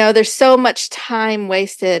 There's so much time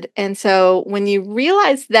wasted. And so when you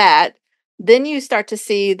realize that, then you start to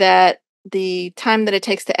see that the time that it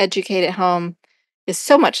takes to educate at home is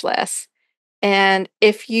so much less. And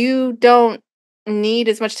if you don't need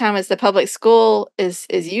as much time as the public school is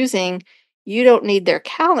using, you don't need their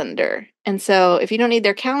calendar. And so if you don't need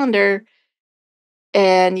their calendar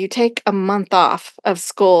and you take a month off of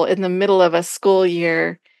school in the middle of a school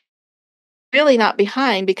year, really not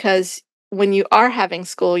behind, because when you are having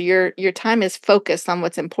school, your time is focused on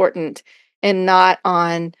what's important and not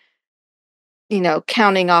on,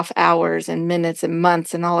 counting off hours and minutes and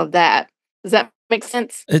months and all of that. Does that make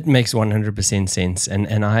sense? It makes 100% sense.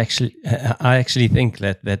 And I actually think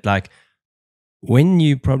that like when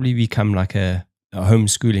you probably become like a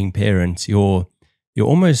homeschooling parent, your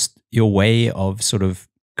way of sort of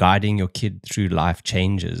guiding your kid through life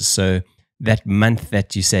changes. So that month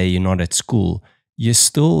that you say you're not at school, you're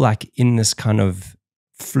still like in this kind of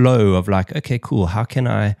flow of like, okay, cool. How can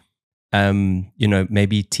I,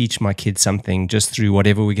 maybe teach my kids something just through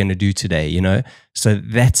whatever we're going to do today, So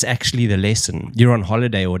that's actually the lesson. You're on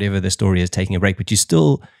holiday or whatever the story is, taking a break, but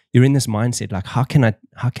you're in this mindset like, how can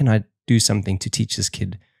I do something to teach this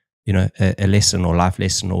kid, a lesson or life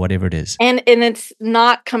lesson or whatever it is. And it's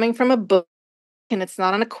not coming from a book, and it's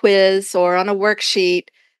not on a quiz or on a worksheet,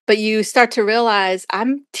 but you start to realize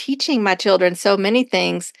I'm teaching my children so many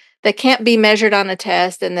things that can't be measured on a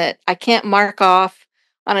test and that I can't mark off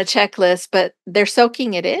on a checklist, but they're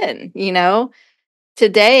soaking it in.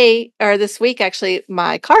 Today or this week, actually,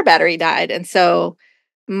 my car battery died. And so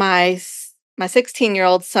my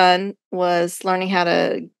 16-year-old son was learning how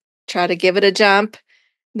to try to give it a jump.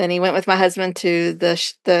 Then he went with my husband to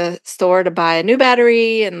the store to buy a new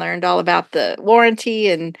battery and learned all about the warranty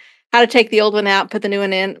and how to take the old one out, put the new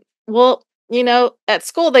one in. Well, at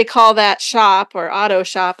school they call that shop or auto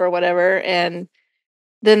shop or whatever, and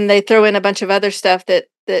then they throw in a bunch of other stuff that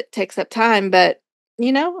takes up time. But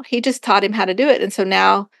he just taught him how to do it, and so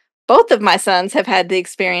now both of my sons have had the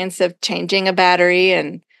experience of changing a battery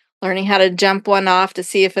and learning how to jump one off to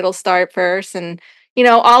see if it'll start first, and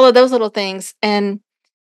all of those little things. And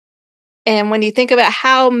when you think about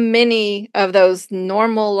how many of those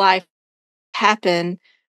normal life happen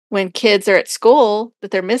when kids are at school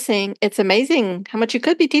that they're missing, it's amazing how much you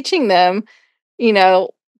could be teaching them, you know,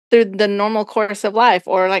 through the normal course of life.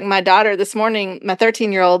 Or like my daughter this morning, my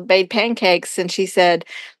 13-year-old made pancakes and she said,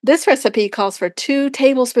 "This recipe calls for 2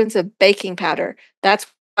 tablespoons of baking powder. That's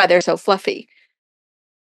why they're so fluffy."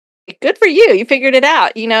 Good for you. You figured it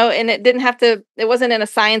out, and it wasn't in a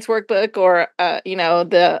science workbook or,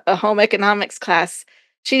 a home economics class.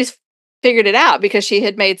 She just figured it out because she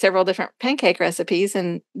had made several different pancake recipes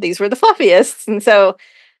and these were the fluffiest. And so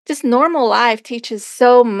just normal life teaches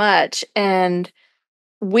so much. And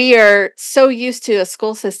we are so used to a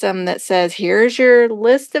school system that says, here's your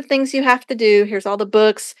list of things you have to do. Here's all the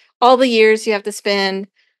books, all the years you have to spend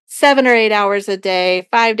 7 or 8 hours a day,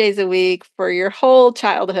 5 days a week for your whole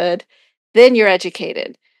childhood. Then you're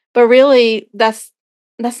educated. But really, that's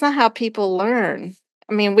not how people learn.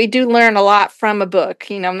 I mean, we do learn a lot from a book.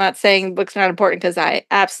 I'm not saying books are not important because I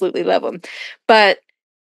absolutely love them. But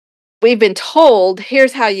we've been told,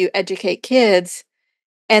 here's how you educate kids.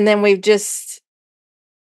 And then we've just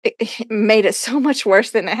made it so much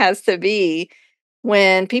worse than it has to be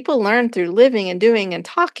when people learn through living and doing and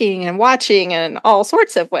talking and watching and all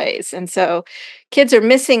sorts of ways. And so kids are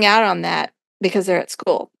missing out on that because they're at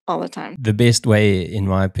school all the time. The best way, in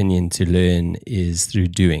my opinion, to learn is through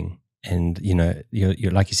doing. And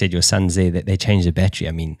you're like you said, your sons there that they changed the battery.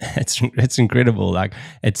 I mean, it's incredible. Like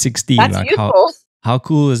at 16, That's like useful. how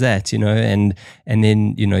cool is that? And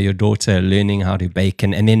then your daughter learning how to bake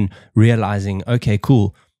and then realizing, okay,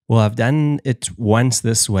 cool. Well, I've done it once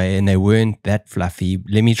this way and they weren't that fluffy.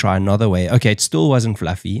 Let me try another way. Okay, it still wasn't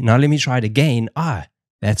fluffy. Now let me try it again.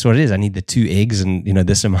 That's what it is. I need the 2 eggs and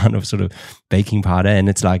this amount of sort of baking powder. And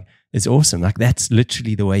it's like, it's awesome. Like that's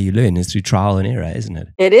literally the way you learn is through trial and error, isn't it?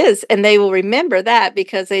 It is. And they will remember that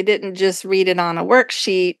because they didn't just read it on a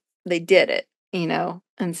worksheet. They did it.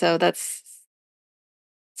 And so that's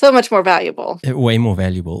so much more valuable. Way more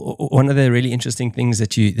valuable. One of the really interesting things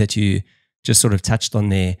that you just sort of touched on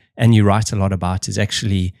there and you write a lot about is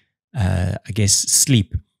actually, I guess,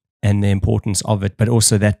 sleep and the importance of it, but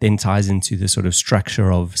also that then ties into the sort of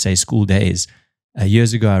structure of, say, school days.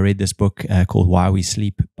 Years ago, I read this book called Why We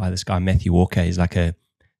Sleep by this guy, Matthew Walker. He's like a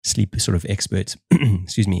sleep sort of expert,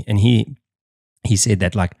 excuse me. And he said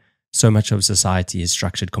that like so much of society is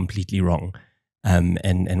structured completely wrong.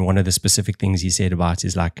 And one of the specific things he said about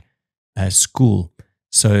is like school.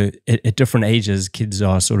 So at different ages, kids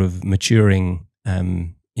are sort of maturing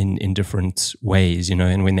in different ways,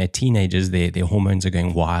 and when they're teenagers, their hormones are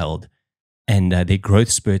going wild and their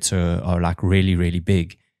growth spurts are like really, really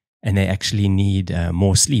big and they actually need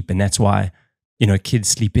more sleep. And that's why, kids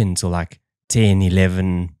sleep in till like 10,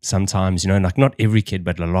 11 sometimes, like not every kid,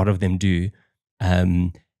 but a lot of them do.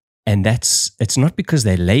 And it's not because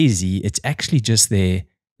they're lazy, it's actually just their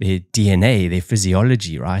DNA, their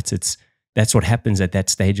physiology, right? That's what happens at that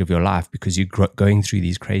stage of your life because you're going through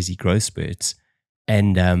these crazy growth spurts.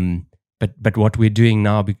 And but what we're doing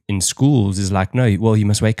now in schools is like, no, well, you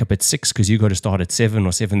must wake up at 6 because you got to start at 7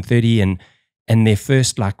 or 7:30, and their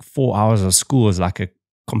first like 4 hours of school is like a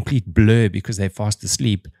complete blur because they're fast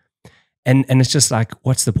asleep. And it's just like,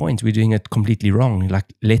 what's the point? We're doing it completely wrong.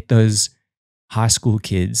 Like, let those high school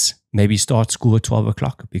kids maybe start school at 12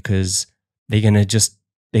 o'clock because they're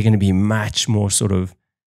gonna be much more sort of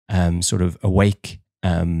awake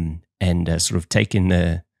and sort of take in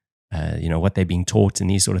the what they're being taught and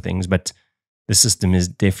these sort of things. But the system is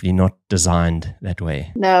definitely not designed that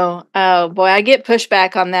way. No. Oh boy, I get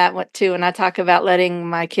pushback on that one too when I talk about letting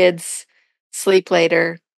my kids sleep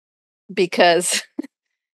later because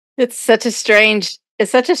it's such a strange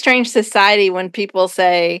it's such a strange society when people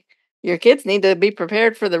say, "Your kids need to be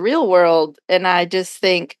prepared for the real world," and I just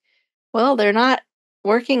think, "Well, they're not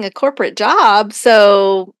working a corporate job,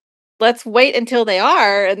 so let's wait until they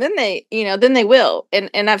are, and then then they will."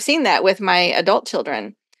 And I've seen that with my adult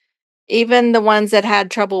children. Even the ones that had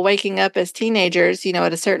trouble waking up as teenagers,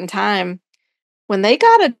 at a certain time, when they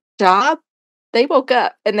got a job, they woke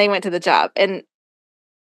up and they went to the job. And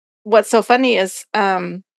what's so funny is,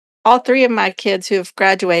 all 3 of my kids who have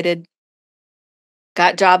graduated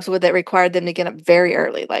got jobs with that required them to get up very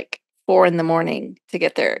early, like 4 in the morning to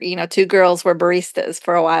get there. 2 girls were baristas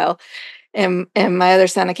for a while, and my other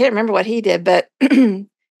son, I can't remember what he did, but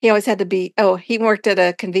he always had to be he worked at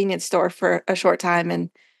a convenience store for a short time,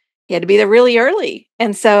 and he had to be there really early.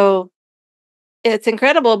 And so it's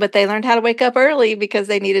incredible, but they learned how to wake up early because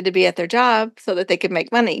they needed to be at their job so that they could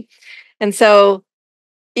make money. And so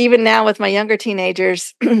even now with my younger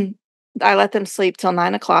teenagers, I let them sleep till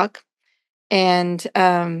 9 o'clock, and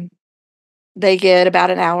they get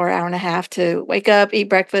about an hour, hour and a half to wake up, eat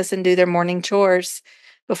breakfast, and do their morning chores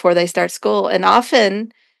before they start school. And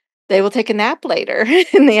often they will take a nap later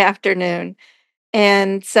in the afternoon.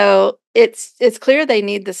 And so it's clear they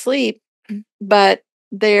need the sleep, but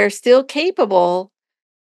they're still capable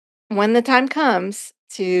when the time comes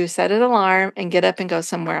to set an alarm and get up and go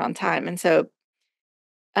somewhere on time. And so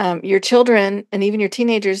your children and even your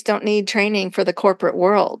teenagers don't need training for the corporate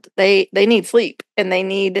world. They need sleep, and they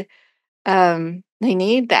need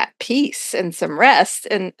that peace and some rest.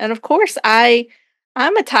 And of course I'm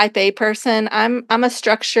a type A person. I'm a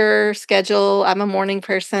structure schedule. I'm a morning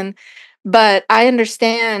person, but I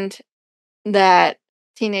understand that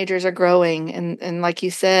teenagers are growing, and like you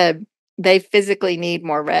said, they physically need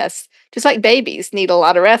more rest. Just like babies need a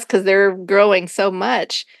lot of rest because they're growing so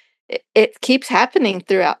much. It keeps happening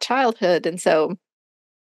throughout childhood. And so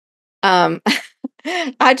um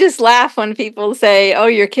I just laugh when people say, "Oh,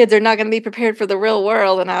 your kids are not going to be prepared for the real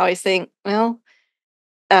world." And I always think, well,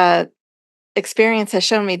 uh experience has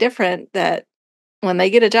shown me different, that when they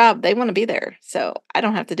get a job, they want to be there. So I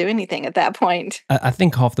don't have to do anything at that point. I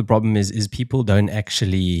think half the problem is people don't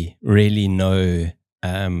actually really know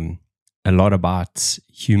um, a lot about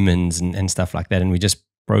humans and stuff like that, and we just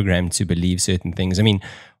programmed to believe certain things. I mean,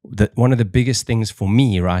 one of the biggest things for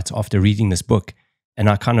me, right, after reading this book, and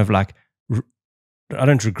I kind of like, I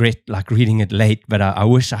don't regret like reading it late, but I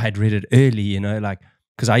wish I had read it early, like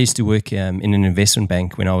because I used to work in an investment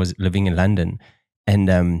bank when I was living in London, and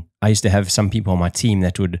I used to have some people on my team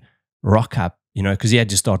that would rock up, because you had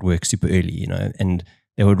to start work super early, and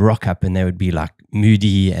they would rock up and they would be like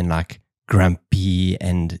moody and like grumpy,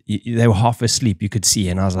 and they were half asleep, you could see.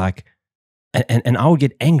 And I was like, and I would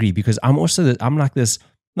get angry because I'm like this,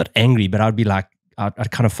 not angry, but I'd be like, I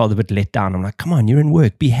kind of felt a bit let down. I'm like, come on, you're in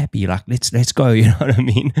work, be happy, like let's go, you know what I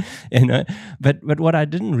mean? But what I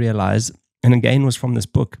didn't realize, and again was from this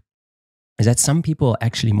book, is that some people are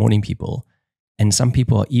actually morning people and some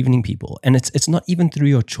people are evening people. And it's not even through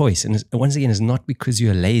your choice. And once again, it's not because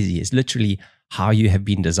you're lazy. It's literally how you have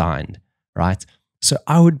been designed, right? So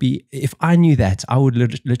if I knew that, I would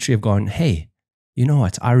literally have gone, hey, you know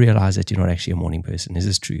what? I realize that you're not actually a morning person. Is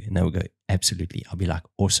this true? And they would go, absolutely. I'll be like,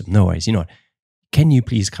 awesome. No worries. You know what? Can you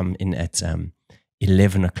please come in at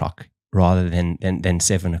 11 o'clock rather than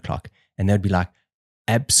 7 o'clock? And they'd be like,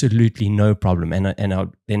 absolutely no problem. And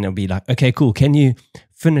then they'll be like, okay, cool. Can you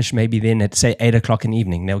finish maybe then at say 8 o'clock in the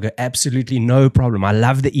evening? They'll go, absolutely no problem. I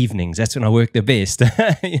love the evenings. That's when I work the best.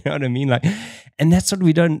 You know what I mean? Like, and that's what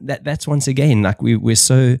we don't, that's once again, like we've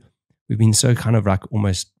been so kind of like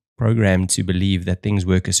almost programmed to believe that things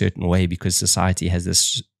work a certain way because society has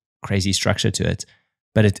this crazy structure to it.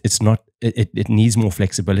 But it's not, it needs more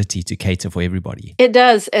flexibility to cater for everybody. It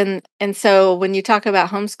does. And so when you talk about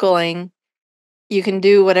homeschooling, you can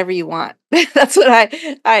do whatever you want. That's what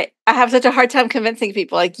I have such a hard time convincing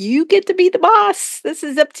people, like, you get to be the boss. This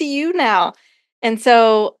is up to you now. And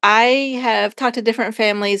so I have talked to different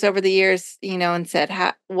families over the years, and said,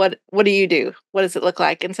 what do you do? What does it look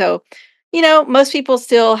like? And so, most people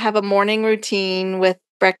still have a morning routine with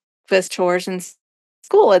breakfast, chores, and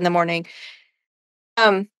school in the morning.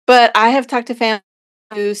 But I have talked to families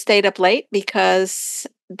who stayed up late because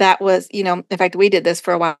that was, in fact, we did this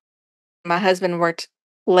for a while. My husband worked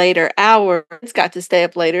later hours, got to stay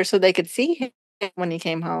up later so they could see him when he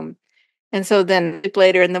came home. And so then sleep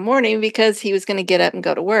later in the morning because he was going to get up and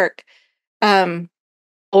go to work. Um,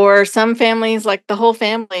 or some families, like the whole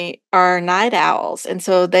family, are night owls. And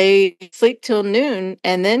so they sleep till noon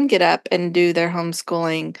and then get up and do their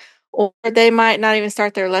homeschooling. Or they might not even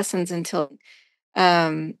start their lessons until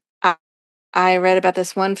I read about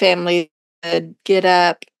this one family that get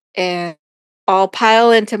up and all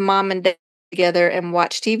pile into mom and dad together and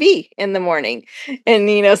watch TV in the morning.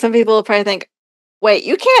 And, some people will probably think, wait,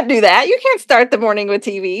 you can't do that. You can't start the morning with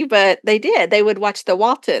TV, but they did. They would watch the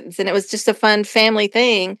Waltons, and it was just a fun family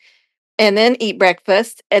thing, and then eat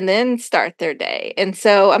breakfast and then start their day. And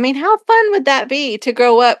so, I mean, how fun would that be to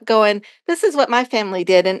grow up going, this is what my family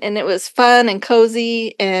did? And it was fun and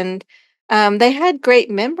cozy. And they had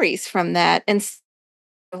great memories from that. And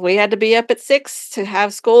we had to be up at 6 to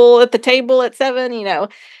have school at the table at 7.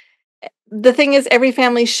 The thing is, every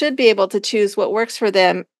family should be able to choose what works for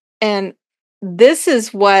them. And this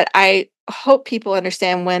is what I hope people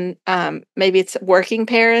understand when maybe it's working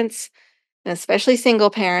parents and especially single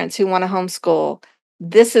parents who want to homeschool.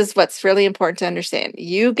 This is what's really important to understand.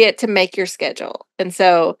 You get to make your schedule. And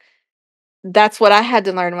so that's what I had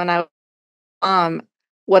to learn when I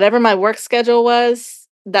whatever my work schedule was,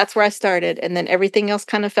 that's where I started. And then everything else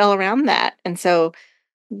kind of fell around that. And so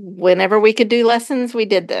whenever we could do lessons, we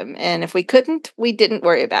did them. And if we couldn't, we didn't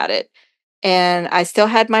worry about it. And I still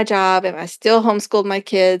had my job and I still homeschooled my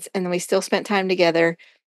kids and we still spent time together.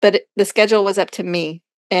 But the schedule was up to me.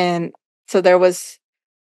 And so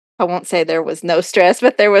I won't say there was no stress,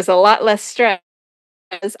 but there was a lot less stress.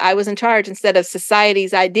 I was in charge instead of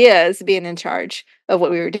society's ideas being in charge of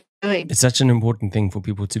what we were doing. It's such an important thing for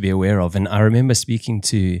people to be aware of. And I remember speaking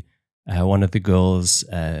to one of the girls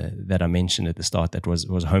that I mentioned at the start that was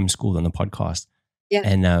homeschooled on the podcast. Yeah.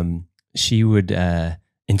 And she would,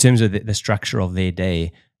 in terms of the structure of their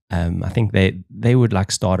day, I think they would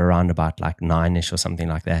like start around about like 9ish or something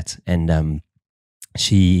like that. And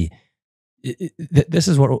this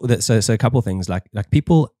is what, so a couple of things like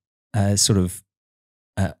people sort of,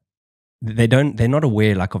 they're not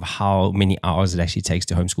aware like of how many hours it actually takes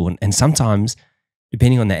to homeschool. And sometimes,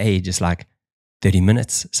 depending on the age, it's like 30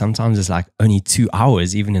 minutes. Sometimes it's like only 2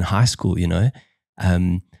 hours, even in high school,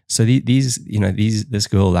 So this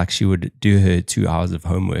girl, like she would do her 2 hours of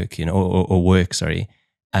homework, or work, sorry,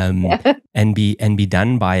 Yeah. and be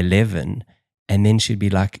done by 11. And then she'd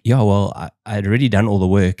be like, yeah, well, I'd already done all the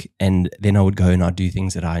work. And then I would go and I'd do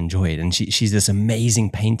things that I enjoyed. And she's this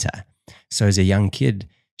amazing painter. So as a young kid,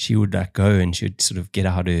 she would like go and she would sort of get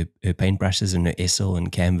out her paintbrushes and her easel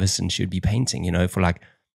and canvas and she would be painting, for like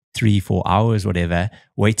 3-4 hours, whatever,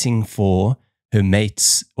 waiting for her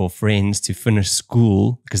mates or friends to finish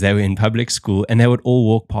school because they were in public school, and they would all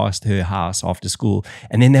walk past her house after school,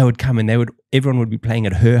 and then they would come and everyone would be playing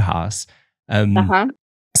at her house. Uh-huh.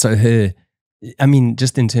 So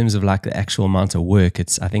just in terms of like the actual amount of work,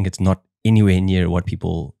 I think it's not anywhere near what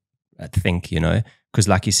people think, because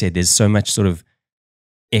like you said, there's so much sort of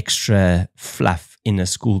extra fluff in a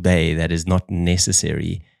school day that is not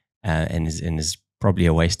necessary and is probably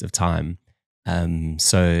a waste of time.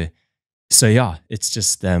 So yeah, it's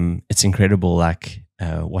just it's incredible, like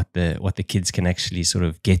what the kids can actually sort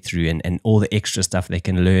of get through and all the extra stuff they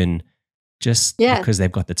can learn just because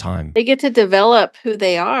they've got the time. They get to develop who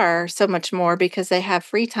they are so much more because they have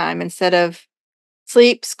free time instead of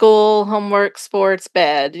sleep, school, homework, sports,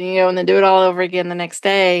 bed, and then do it all over again the next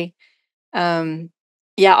day.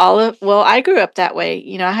 Yeah, I grew up that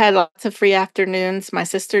way. I had lots of free afternoons. My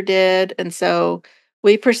sister did. And so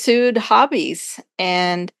we pursued hobbies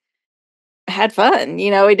and had fun.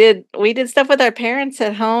 We did stuff with our parents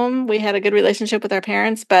at home. We had a good relationship with our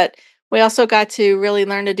parents, but we also got to really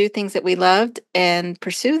learn to do things that we loved and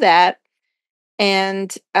pursue that.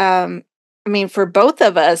 And I mean, for both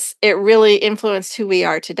of us, it really influenced who we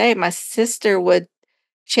are today. My sister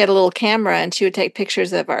she had a little camera and she would take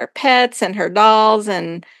pictures of our pets and her dolls.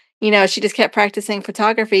 And, she just kept practicing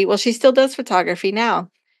photography. Well, she still does photography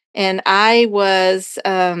now. And I was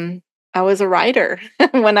a writer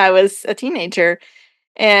when I was a teenager.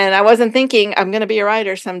 And I wasn't thinking I'm going to be a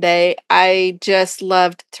writer someday. I just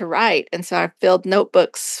loved to write. And so I filled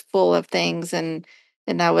notebooks full of things and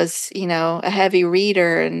I was, a heavy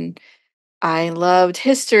reader and I loved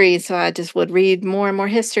history. So I just would read more and more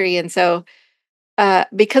history. And so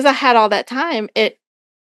because I had all that time,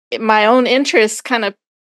 my own interests kind of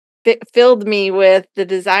filled me with the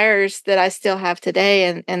desires that I still have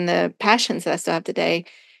today and the passions that I still have today.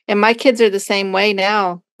 And my kids are the same way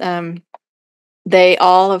now. They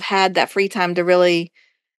all have had that free time to really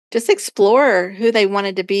just explore who they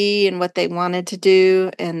wanted to be and what they wanted to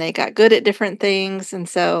do, and they got good at different things. And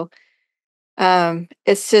so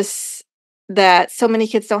it's just that so many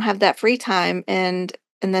kids don't have that free time, and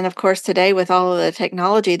then of course today with all of the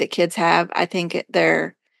technology that kids have, I think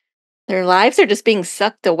their lives are just being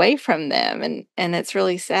sucked away from them, and it's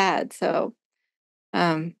really sad. So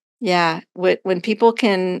yeah, when people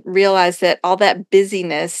can realize that all that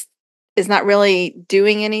busyness is not really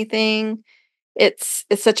doing anything, it's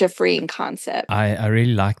such a freeing concept. I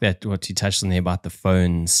really like that what you touched on there about the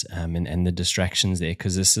phones, and the distractions there,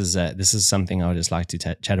 because this is something I would just like to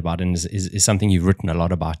chat about, and is something you've written a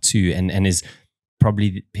lot about too, and is probably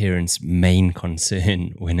the parents' main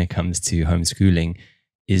concern when it comes to homeschooling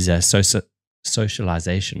is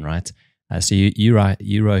socialization, right? So you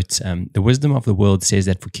wrote, the wisdom of the world says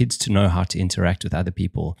that for kids to know how to interact with other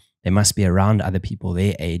people, they must be around other people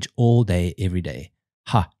their age all day, every day.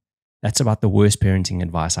 Ha! That's about the worst parenting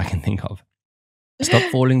advice I can think of. Stop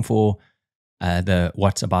falling for the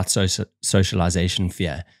what's about socialization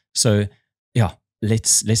fear. So yeah,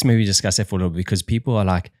 let's maybe discuss that for a little bit, because people are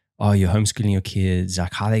like, oh, you're homeschooling your kids,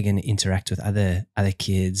 like how are they going to interact with other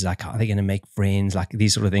kids, like how are they going to make friends, like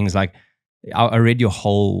these sort of things. Like I read your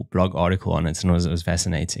whole blog article on it, and it was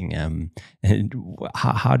fascinating. And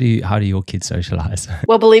how do your kids socialize?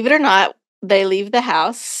 Well, believe it or not, they leave the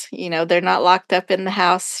house. They're not locked up in the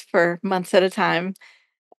house for months at a time.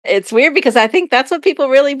 It's weird because I think that's what people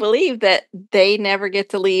really believe, that they never get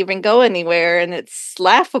to leave and go anywhere, and it's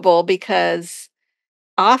laughable because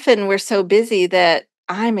often we're so busy that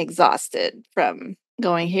I'm exhausted from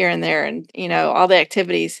going here and there and, all the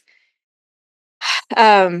activities.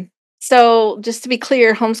 Um, so just to be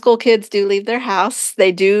clear, homeschool kids do leave their house.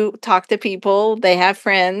 They do talk to people, they have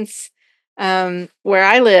friends. Where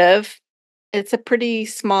I live, it's a pretty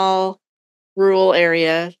small rural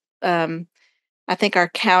area. Um, I think our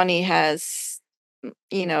county has,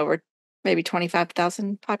 over maybe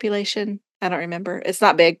 25,000 population. I don't remember. It's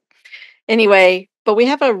not big. Anyway, but we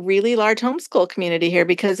have a really large homeschool community here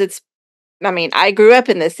because I grew up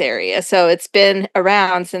in this area, so it's been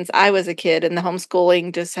around since I was a kid, and the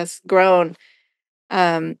homeschooling just has grown.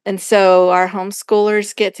 And so our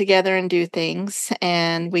homeschoolers get together and do things,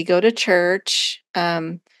 and we go to church.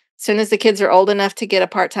 As soon as the kids are old enough to get a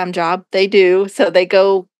part-time job, they do. So they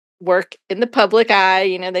go work in the public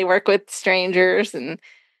eye, they work with strangers,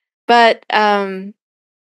 but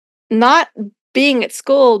not being at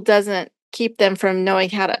school doesn't keep them from knowing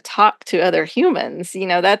how to talk to other humans.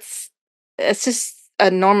 It's just a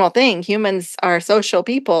normal thing. Humans are social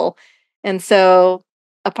people. And so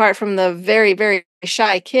apart from the very, very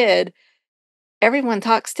shy kid, everyone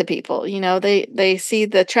talks to people. They see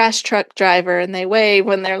the trash truck driver and they wave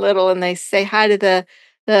when they're little, and they say hi to the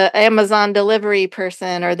Amazon delivery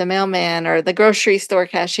person or the mailman or the grocery store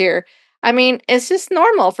cashier. It's just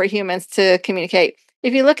normal for humans to communicate.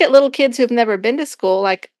 If you look at little kids who've never been to school,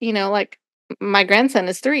 like my grandson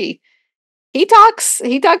is 3, he talks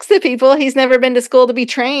to people. He's never been to school to be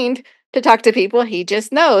trained to talk to people. He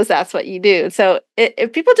just knows that's what you do. So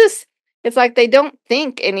if people just, it's like they don't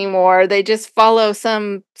think anymore. They just follow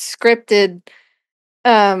some scripted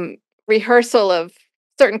um, rehearsal of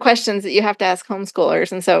certain questions that you have to ask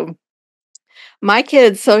homeschoolers. And so my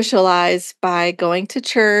kids socialize by going to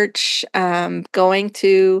church,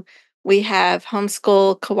 we have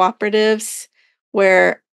homeschool cooperatives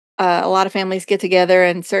where a lot of families get together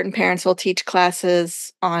and certain parents will teach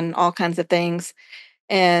classes on all kinds of things.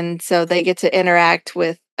 And so they get to interact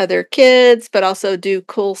with other kids, but also do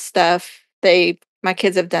cool stuff. My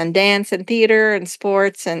kids have done dance and theater and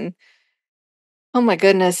sports and, oh my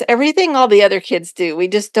goodness, everything all the other kids do. We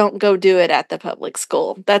just don't go do it at the public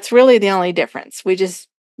school. That's really the only difference. We just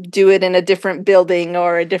do it in a different building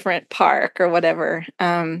or a different park or whatever.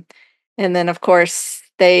 And then of course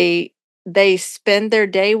they spend their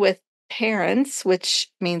day with parents,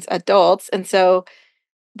 which means adults. And so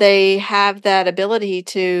they have that ability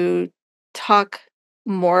to talk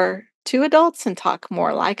more to adults and talk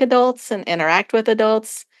more like adults and interact with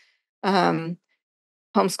adults. Um,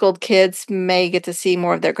 Homeschooled kids may get to see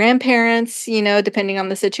more of their grandparents, depending on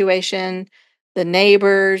the situation, the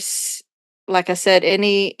neighbors, like I said,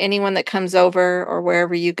 anyone that comes over or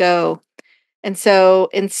wherever you go. And so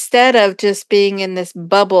instead of just being in this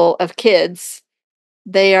bubble of kids,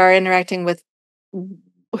 they are interacting with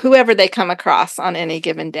whoever they come across on any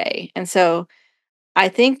given day. And so I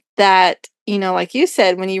think that, like you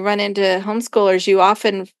said, when you run into homeschoolers, you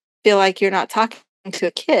often feel like you're not talking to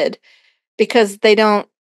a kid because they don't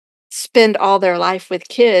spend all their life with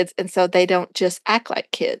kids, and so they don't just act like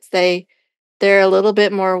kids. They're a little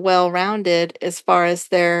bit more well-rounded as far as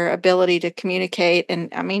their ability to communicate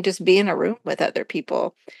and just be in a room with other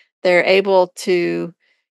people. They're able to,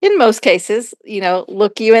 in most cases,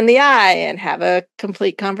 look you in the eye and have a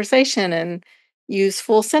complete conversation and use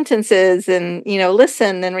full sentences and,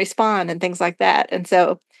 listen and respond and things like that. And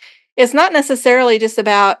so it's not necessarily just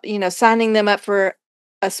about, signing them up for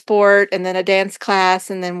a sport and then a dance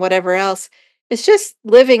class and then whatever else. It's just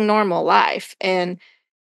living normal life. And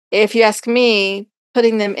if you ask me,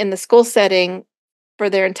 putting them in the school setting for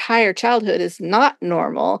their entire childhood is not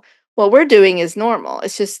normal. What we're doing is normal.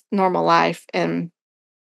 It's just normal life and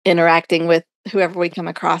interacting with whoever we come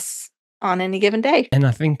across on any given day. And I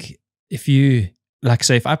think if you like,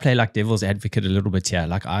 so if I play like devil's advocate a little bit here,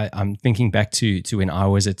 like I'm thinking back to when I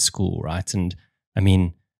was at school, right? And I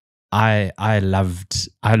mean, I loved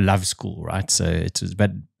school, right? So it was,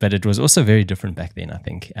 but it was also very different back then, I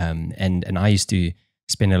think. And I used to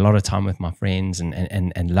spend a lot of time with my friends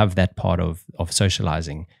and love that part of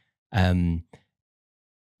socializing.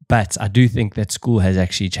 But I do think that school has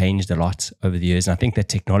actually changed a lot over the years, and I think that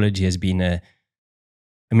technology has been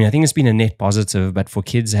I think it's been a net positive, but for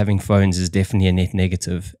kids having phones is definitely a net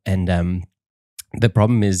negative. And the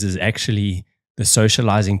problem is actually the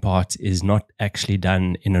socializing part is not actually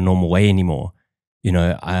done in a normal way anymore. You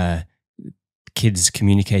know, kids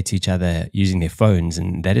communicate to each other using their phones,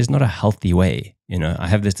 and that is not a healthy way. You know, I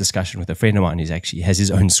have this discussion with a friend of mine who's actually has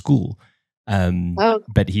his own school. Oh,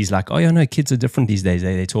 But he's like, oh, yeah, no, kids are different these days.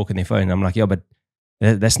 They talk on their phone. And I'm like, yeah, but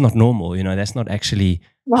that's not normal. You know, that's not actually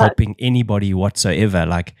what? helping anybody whatsoever.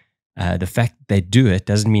 Like the fact they do it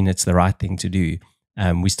doesn't mean it's the right thing to do.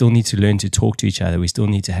 We still need to learn to talk to each other. We still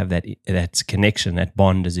need to have that connection, that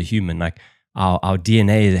bond as a human. Like our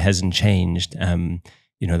DNA hasn't changed.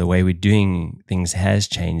 You know, the way we're doing things has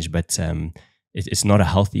changed, but it's not a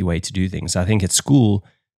healthy way to do things. So I think at school,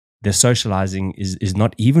 the socializing is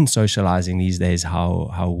not even socializing these days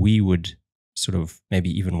how we would sort of maybe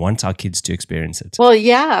even want our kids to experience it. Well,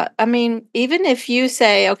 yeah. I mean, even if you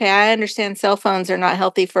say, okay, I understand cell phones are not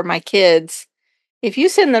healthy for my kids, if you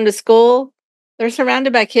send them to school, they're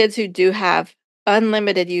surrounded by kids who do have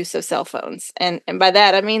unlimited use of cell phones. And by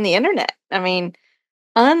that, I mean the internet. I mean,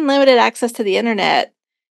 unlimited access to the internet.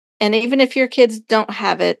 And even if your kids don't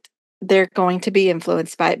have it, they're going to be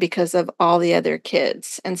influenced by it because of all the other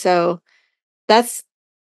kids. And so that's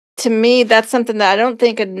to me, that's something that I don't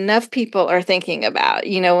think enough people are thinking about.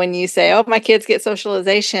 You know, when you say, "Oh, my kids get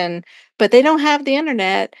socialization, but they don't have the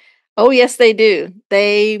internet." Oh, yes, they do.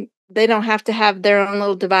 They don't have to have their own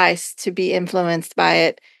little device to be influenced by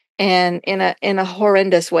it, and in a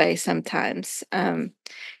horrendous way sometimes. And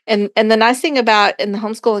the nice thing about in the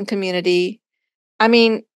homeschooling community, I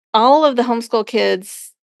mean, all of the homeschool kids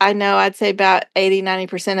I know, I'd say about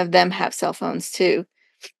 80-90% of them have cell phones too.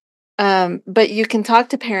 But you can talk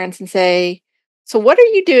to parents and say, so what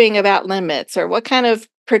are you doing about limits? Or what kind of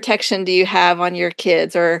protection do you have on your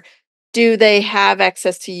kids? Or do they have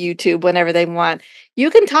access to YouTube whenever they want? You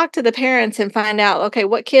can talk to the parents and find out, okay,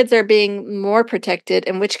 what kids are being more protected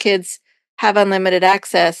and which kids have unlimited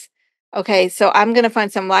access. Okay, so I'm going to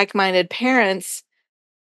find some like minded parents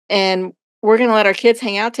and we're going to let our kids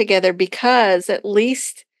hang out together because at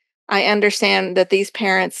least I understand that these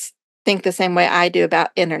parents think the same way I do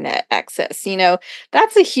about internet access. You know,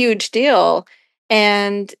 that's a huge deal.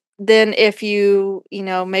 And then if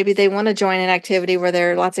maybe they want to join an activity where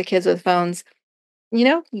there are lots of kids with phones,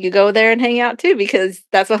 you go there and hang out too, because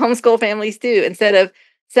that's what homeschool families do. Instead of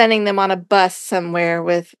sending them on a bus somewhere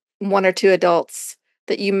with one or two adults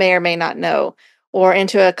that you may or may not know, or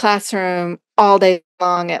into a classroom all day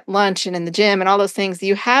long at lunch and in the gym and all those things,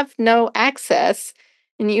 you have no access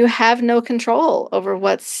and you have no control over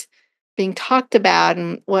what's being talked about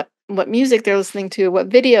and what music they're listening to, what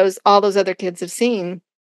videos all those other kids have seen.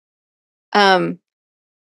 Um,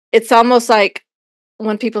 it's almost like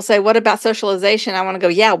when people say, "What about socialization?" I want to go,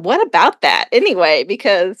 "Yeah, what about that anyway?"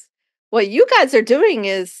 Because what you guys are doing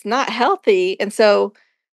is not healthy. And so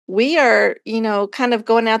we are, kind of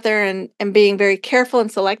going out there and being very careful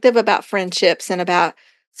and selective about friendships and about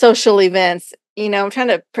social events. I'm trying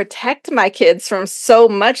to protect my kids from so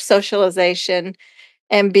much socialization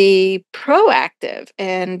and be proactive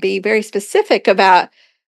and be very specific about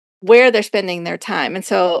where they're spending their time. And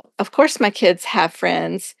so, of course, my kids have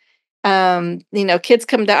friends. Kids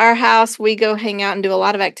come to our house, we go hang out and do a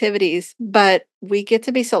lot of activities, but we get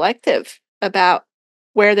to be selective about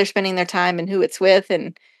where they're spending their time and who it's with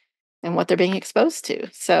and what they're being exposed to.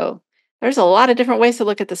 So there's a lot of different ways to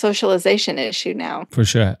look at the socialization issue now. For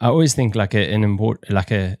sure. I always think like an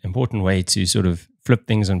important way to sort of flip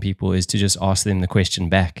things on people is to just ask them the question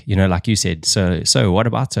back, like you said. So what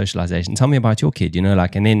about socialization? Tell me about your kid,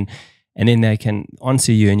 and then they can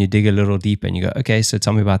answer you and you dig a little deeper and you go, okay, so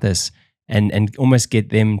tell me about this, and almost get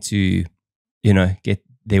them to, get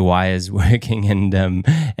their wires working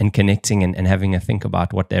and connecting and having a think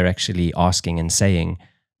about what they're actually asking and saying.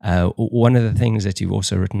 One of the things that you've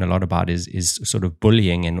also written a lot about is sort of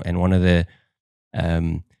bullying, and one of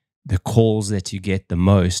the calls that you get the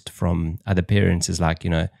most from other parents is like,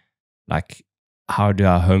 like, how do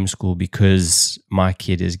I homeschool because my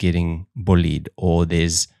kid is getting bullied, or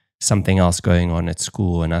there's something else going on at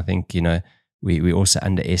school. And I think, we also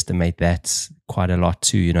underestimate that quite a lot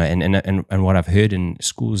too, and what I've heard in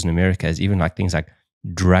schools in America is even like things like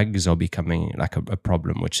drugs are becoming like a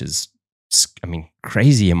problem, which is, I mean,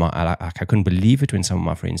 crazy. I couldn't believe it when some of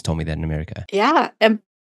my friends told me that in America. Yeah, and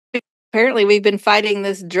apparently we've been fighting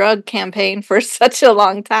this drug campaign for such a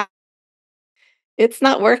long time. It's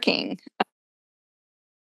not working.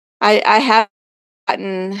 I have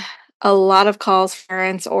gotten a lot of calls from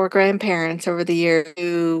parents or grandparents over the years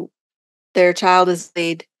who their child is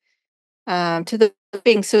lead to the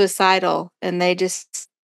being suicidal, and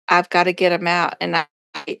I've got to get them out, and I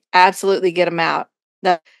absolutely get them out.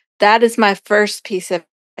 That that is my first piece of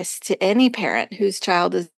advice to any parent whose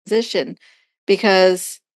child is a musician,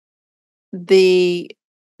 because they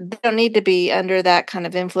don't need to be under that kind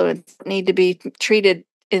of influence, need to be treated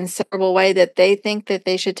in several way that they think that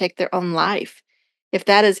they should take their own life. If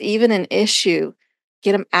that is even an issue,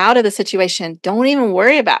 get them out of the situation. Don't even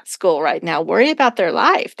worry about school right now. Worry about their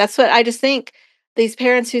life. That's what I just think. These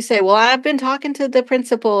parents who say, well, I've been talking to the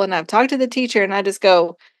principal and I've talked to the teacher, and I just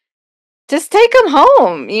go, just take them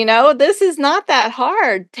home. This is not that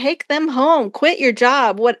hard. Take them home. Quit your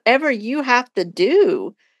job, whatever you have to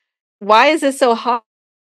do. Why is this so hard?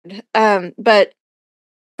 But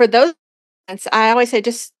for those parents, I always say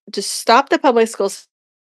just stop the public schools,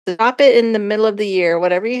 stop it in the middle of the year,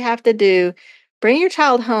 whatever you have to do. Bring your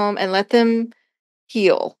child home and let them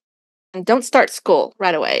heal. And don't start school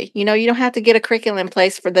right away. You don't have to get a curriculum in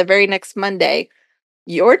place for the very next Monday.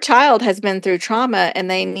 Your child has been through trauma and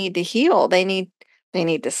they need to heal. They need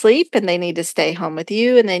to sleep, and they need to stay home with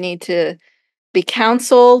you, and they need to be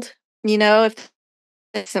counseled, if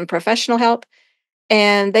there's some professional help.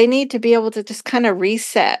 And they need to be able to just kind of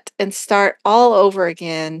reset and start all over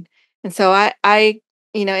again. And so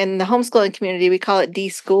in the homeschooling community, we call it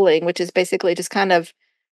deschooling, which is basically just kind of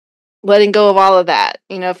letting go of all of that.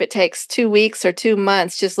 If it takes 2 weeks or 2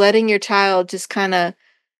 months, just letting your child just kind of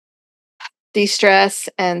de-stress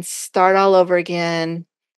and start all over again.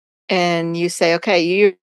 And you say, okay, you're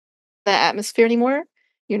not in that atmosphere anymore.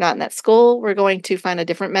 You're not in that school. We're going to find a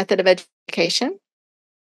different method of education.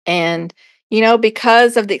 And,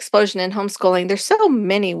 because of the explosion in homeschooling, there's so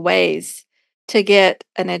many ways to get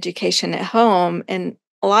an education at home. And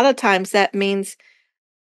a lot of times that means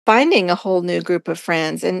finding a whole new group of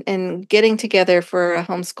friends and getting together for a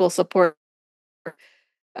homeschool support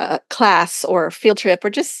class or field trip, or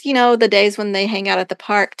just, the days when they hang out at the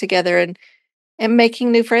park together, and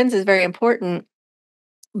making new friends is very important.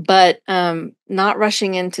 But not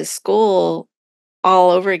rushing into school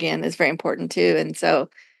all over again is very important too. And so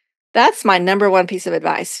that's my number one piece of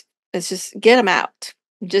advice. Is just get them out.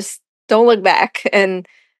 Just don't look back, and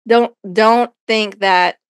don't think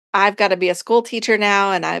that I've got to be a school teacher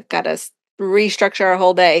now and I've got to restructure our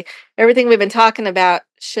whole day. Everything we've been talking about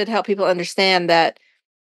should help people understand that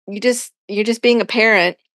you're just being a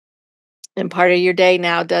parent, and part of your day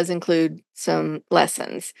now does include some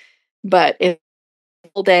lessons. But it's the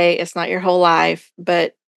whole day, it's not your whole life,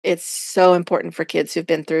 but it's so important for kids who've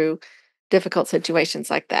been through difficult situations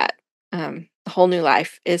like that. A whole new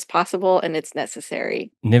life is possible, and it's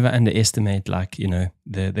necessary. Never underestimate, like,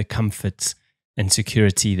 the comfort and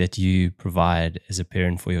security that you provide as a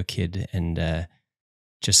parent for your kid, and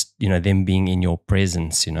just, them being in your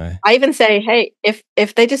presence. I even say, hey,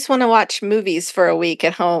 if they just want to watch movies for a week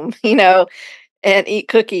at home, and eat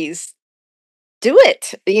cookies, do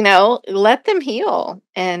it. Let them heal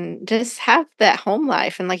and just have that home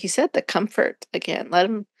life. And like you said, the comfort again. Let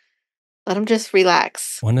them just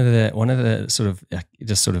relax. One of the sort of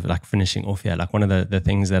just sort of like finishing off here, like one of the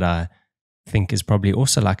things that I think is probably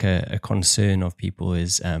also like a concern of people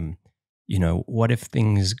is, what if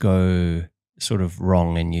things go sort of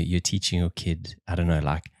wrong and you're teaching your kid, I don't know,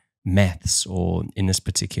 like maths, or in this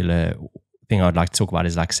particular thing I'd like to talk about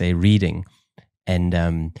is like, say, reading,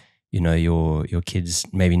 and your kid's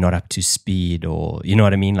maybe not up to speed, or you know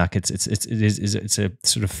what I mean, like it's a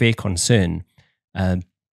sort of fair concern.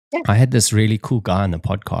 Yeah. I had this really cool guy on the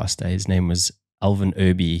podcast. His name was Alvin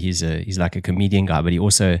Irby. He's like a comedian guy, but he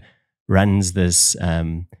also runs this.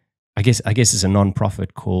 I guess it's a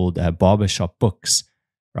non-profit called Barbershop Books,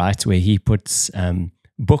 right? Where he puts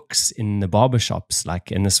books in the barbershops,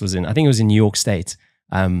 like, and this was I think it was in New York State,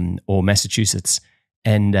 or Massachusetts,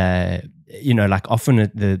 and like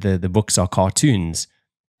often the books are cartoons,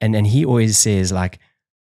 and he always says, like,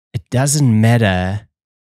 it doesn't matter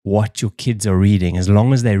what your kids are reading as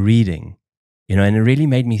long as they're reading, and it really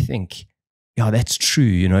made me think, yeah, that's true.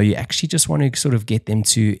 You actually just want to sort of get them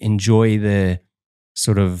to enjoy the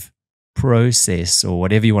sort of process, or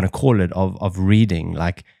whatever you want to call it, of reading.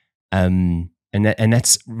 Like, And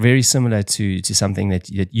that's very similar to something that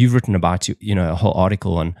you've written about, a whole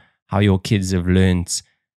article on how your kids have learned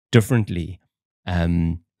differently.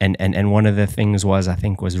 And one of the things I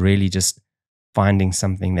think was really just finding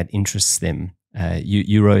something that interests them.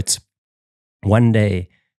 You wrote, one day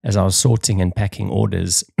as I was sorting and packing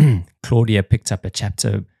orders, Claudia picked up a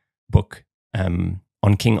chapter book on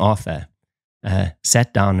King Arthur,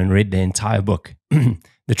 sat down and read the entire book.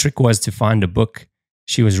 The trick was to find a book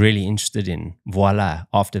she was really interested in. Voila.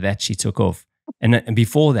 After that, she took off. And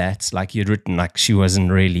before that, like you'd written, like she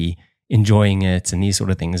wasn't really enjoying it and these sort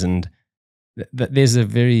of things. And there's a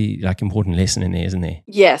very important lesson in there, isn't there?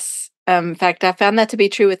 Yes. In fact, I found that to be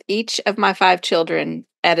true with each of my 5 children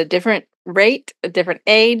at a different rate, a different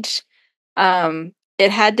age. It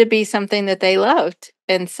had to be something that they loved.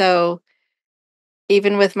 And so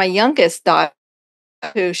even with my youngest daughter,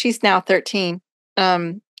 who she's now 13,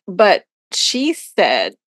 but she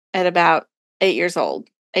said at about 8 years old,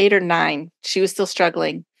 8 or 9, she was still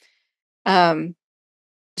struggling.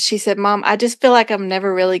 She said, "Mom, I just feel like I'm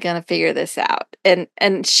never really gonna figure this out."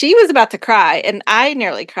 And she was about to cry, and I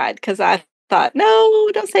nearly cried because I thought, "No,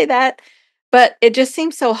 don't say that." But it just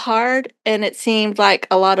seemed so hard, and it seemed like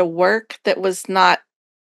a lot of work that was not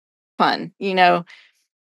fun,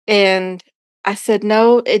 And I said,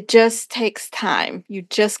 "No, it just takes time. You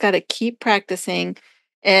just gotta keep practicing."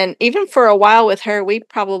 And even for a while with her, we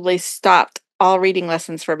probably stopped all reading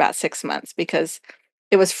lessons for about 6 months because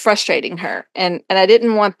it was frustrating her, and I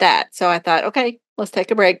didn't want that, so I thought, "Okay, let's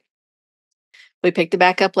take a break." We picked it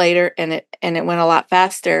back up later, and it went a lot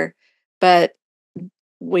faster, but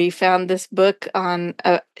we found this book on,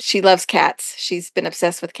 she loves cats. She's been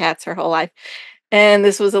obsessed with cats her whole life, and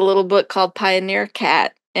this was a little book called Pioneer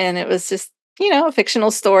Cat, and it was just, a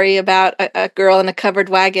fictional story about a girl in a covered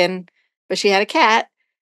wagon, but she had a cat,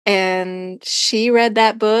 and she read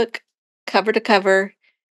that book cover to cover,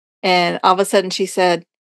 and all of a sudden she said,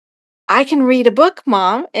 "I can read a book,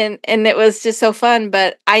 Mom," and it was just so fun,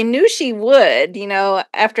 but I knew she would,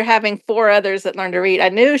 after having 4 others that learned to read, I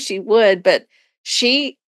knew she would, but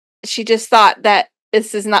she she just thought that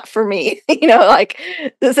this is not for me, like,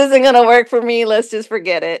 "This isn't gonna work for me, let's just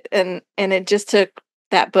forget it," and it just took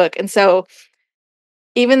that book, and so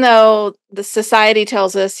even though the society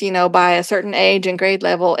tells us, by a certain age and grade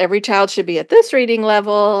level, every child should be at this reading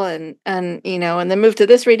level and then move to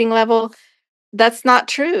this reading level, that's not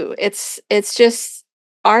true. It's just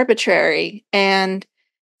arbitrary, and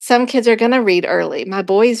some kids are gonna read early. My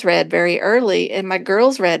boys read very early and my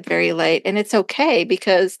girls read very late, and it's okay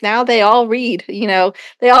because now they all read,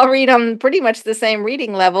 they all read on pretty much the same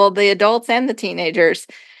reading level, the adults and the teenagers,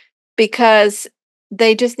 because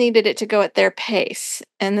they just needed it to go at their pace.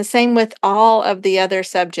 And the same with all of the other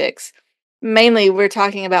subjects. Mainly, we're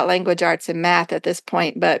talking about language arts and math at this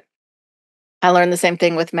point, but I learned the same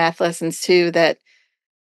thing with math lessons too, that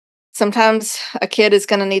sometimes a kid is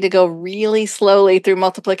gonna need to go really slowly through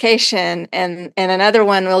multiplication, and another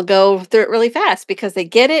one will go through it really fast because they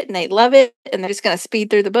get it and they love it, and they're just gonna speed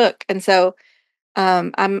through the book. And so,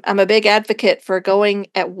 I'm a big advocate for going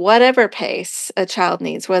at whatever pace a child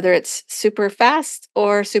needs, whether it's super fast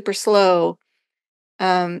or super slow.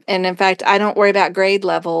 And in fact, I don't worry about grade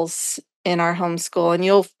levels in our homeschool, and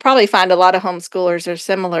you'll probably find a lot of homeschoolers are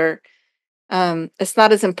similar. It's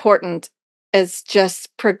not as important as just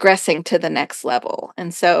progressing to the next level.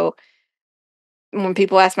 And so when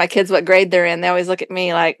people ask my kids what grade they're in, they always look at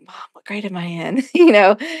me like, "Mom, what grade am I in?"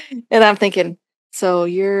 And I'm thinking, "So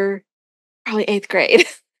you're probably 8th grade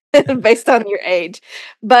based on your age."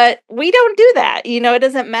 But we don't do that. It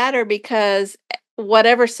doesn't matter because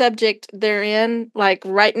whatever subject they're in, like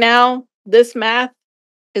right now, this math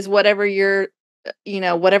is whatever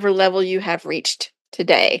whatever level you have reached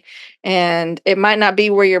today. And it might not be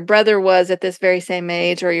where your brother was at this very same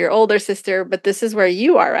age or your older sister, but this is where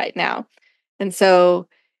you are right now. And so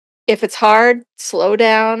if it's hard, slow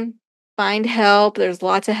down, find help. There's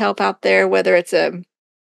lots of help out there, whether it's a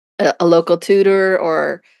local tutor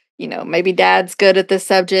or, maybe dad's good at this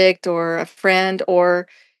subject or a friend, or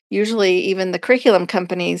usually even the curriculum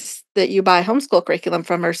companies that you buy homeschool curriculum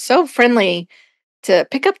from are so friendly to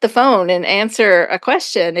pick up the phone and answer a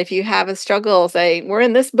question. If you have a struggle, say, "We're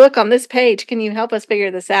in this book on this page. Can you help us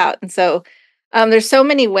figure this out?" And so there's so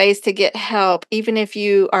many ways to get help, even if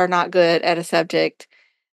you are not good at a subject,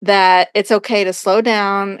 that it's okay to slow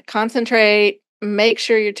down, concentrate, make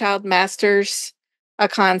sure your child masters a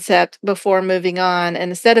concept before moving on.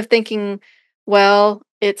 And instead of thinking, well,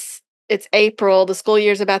 it's April, the school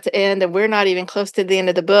year's about to end, and we're not even close to the end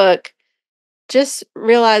of the book, just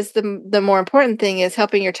realize the more important thing is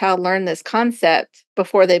helping your child learn this concept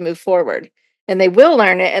before they move forward. and they will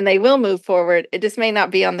learn it and they will move forward. It just may not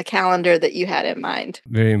be on the calendar that you had in mind.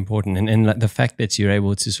 Very important. And like the fact that you're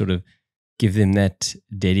able to sort of give them that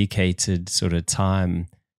dedicated sort of time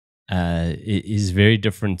is very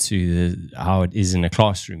different to how it is in a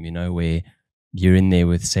classroom, where you're in there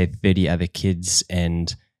with, say, 30 other kids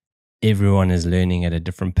and everyone is learning at a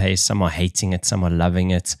different pace. Some are hating it, some are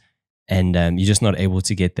loving it. And you're just not able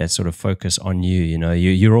to get that sort of focus on you.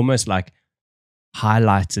 You're almost like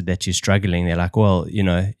highlighted that you're struggling. They're like, well,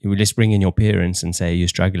 let's bring in your parents and say you're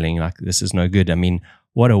struggling. Like, this is no good. I mean,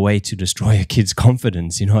 what a way to destroy a kid's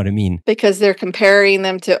confidence. You know what I mean? Because they're comparing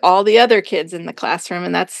them to all the other kids in the classroom.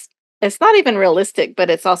 And it's not even realistic, but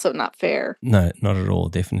it's also not fair. No, not at all.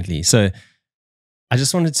 Definitely. So I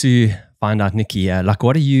just wanted to find out, Nicki,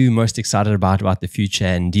 what are you most excited about the future?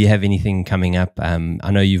 And do you have anything coming up? I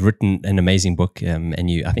know you've written an amazing book, and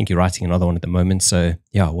I think you're writing another one at the moment. So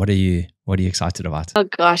yeah, what are you excited about? Oh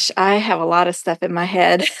gosh, I have a lot of stuff in my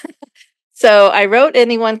head. So I wrote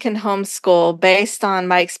Anyone Can Homeschool based on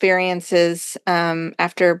my experiences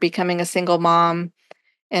after becoming a single mom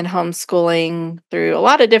and homeschooling through a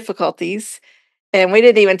lot of difficulties. And we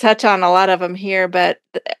didn't even touch on a lot of them here, but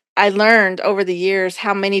I learned over the years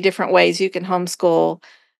how many different ways you can homeschool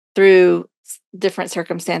through different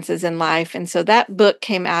circumstances in life. And so that book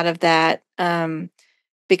came out of that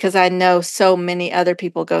because I know so many other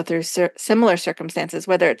people go through similar circumstances,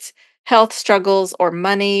 whether it's health struggles or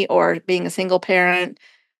money or being a single parent,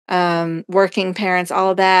 working parents,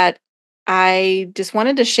 all of that. I just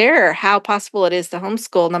wanted to share how possible it is to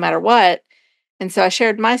homeschool no matter what. And so I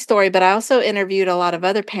shared my story, but I also interviewed a lot of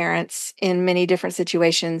other parents in many different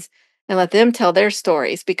situations and let them tell their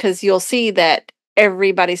stories, because you'll see that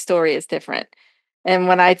everybody's story is different. And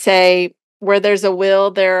when I say where there's a will,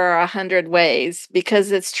 there are 100 ways,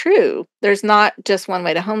 because it's true. There's not just one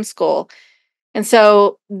way to homeschool. And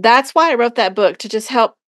so that's why I wrote that book, to just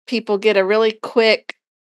help people get a really quick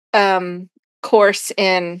course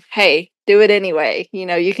in, hey, do it anyway.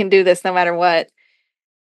 You can do this no matter what.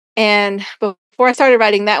 And before I started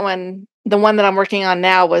writing that one, the one that I'm working on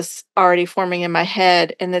now was already forming in my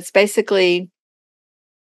head. And it's basically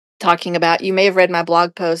talking about, you may have read my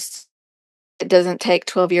blog posts, it doesn't take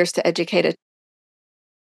 12 years to educate it.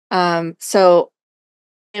 So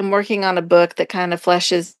I'm working on a book that kind of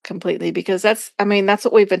fleshes completely, because that's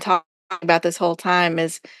what we've been talking about this whole time,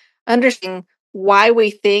 is understanding why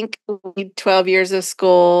we think we need 12 years of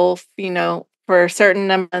school, for a certain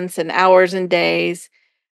number of months and hours and days.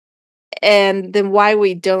 And then why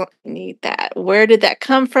we don't need that. Where did that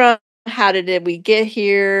come from? How did we get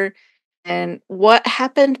here? And what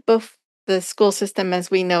happened before the school system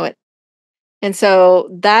as we know it? And so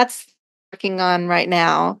that's working on right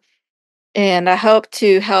now. And I hope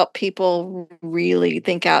to help people really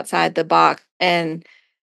think outside the box. And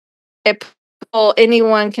if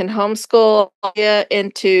anyone can homeschool you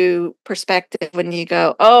into perspective when you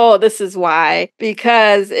go, oh, this is why,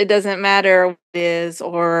 because it doesn't matter what it is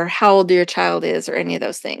or how old your child is or any of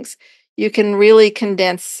those things. You can really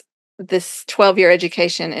condense this 12-year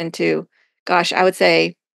education into, gosh, I would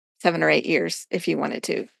say 7 or 8 years if you wanted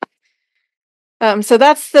to. So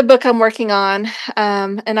that's the book I'm working on.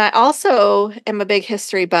 And I also am a big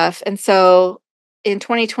history buff. And so in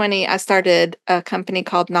 2020, I started a company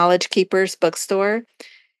called Knowledge Keepers Bookstore.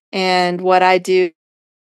 And what I do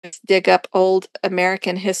is dig up old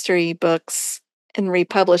American history books and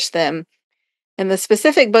republish them. And the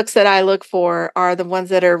specific books that I look for are the ones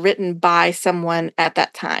that are written by someone at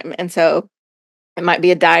that time. And so it might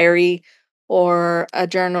be a diary or a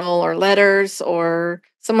journal or letters or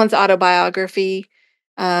someone's autobiography,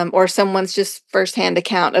 or someone's just firsthand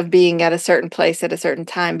account of being at a certain place at a certain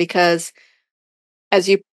time. Because as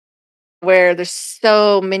you where there's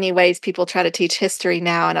so many ways people try to teach history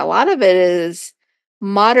now, and a lot of it is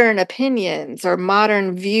modern opinions or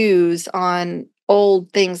modern views on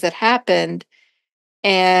old things that happened.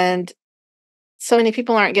 And so many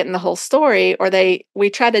people aren't getting the whole story, or we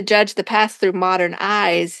try to judge the past through modern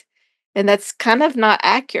eyes, and that's kind of not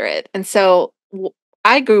accurate. And so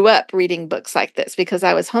I grew up reading books like this because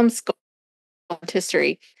I was homeschooled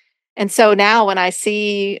history. And so now when I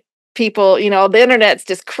see people, the internet's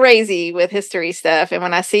just crazy with history stuff. And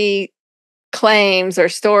when I see claims or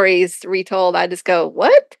stories retold, I just go,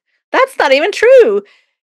 what? That's not even true.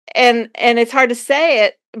 And it's hard to say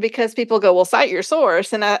it because people go, well, cite your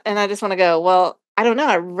source. And I just want to go, well, I don't know.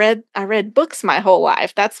 I read books my whole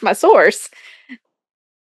life. That's my source.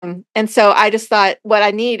 And so I just thought what I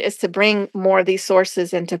need is to bring more of these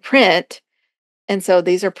sources into print. And so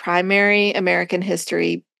these are primary American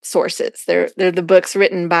history sources. They're the books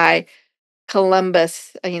written by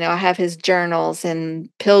Columbus, I have his journals and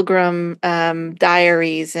pilgrim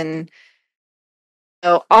diaries and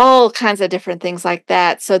all kinds of different things like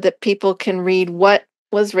that so that people can read what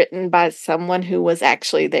was written by someone who was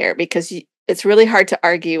actually there because it's really hard to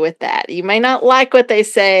argue with that. You may not like what they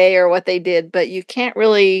say or what they did, but you can't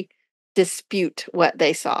really dispute what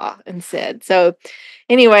they saw and said. So,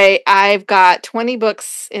 anyway, I've got 20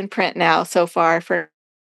 books in print now so far for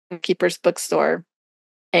Keeper's Bookstore.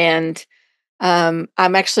 And I'm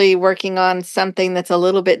actually working on something that's a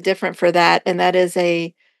little bit different for that, and that is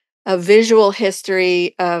a visual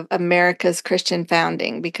history of America's Christian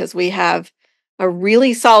founding because we have a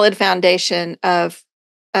really solid foundation of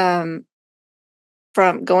um,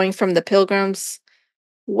 from going from the Pilgrims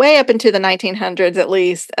way up into the 1900s at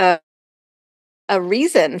least, a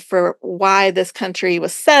reason for why this country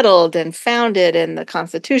was settled and founded, and the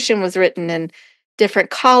Constitution was written, and different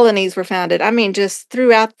colonies were founded. I mean, just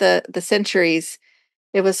throughout the centuries,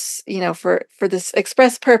 it was, for this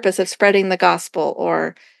express purpose of spreading the gospel,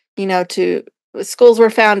 or, to schools were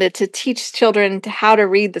founded to teach children how to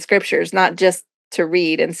read the scriptures, not just to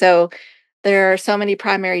read. And so there are so many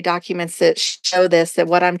primary documents that show this, that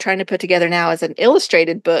what I'm trying to put together now is an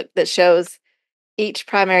illustrated book that shows each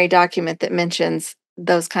primary document that mentions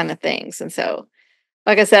those kind of things. And so,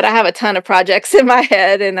 like I said, I have a ton of projects in my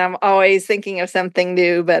head and I'm always thinking of something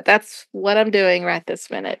new, but that's what I'm doing right this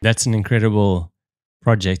minute. That's an incredible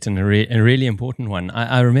project and a really important one.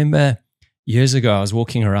 I remember years ago, I was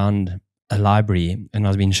walking around a library and I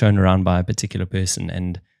was being shown around by a particular person,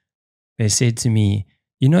 and they said to me,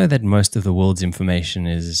 "You know that most of the world's information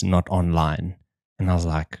is not online?" And I was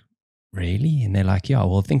like, "Really?" And they're like, "Yeah,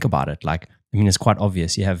 well, think about it. Like, I mean, it's quite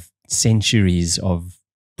obvious. You have centuries of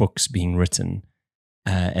books being written,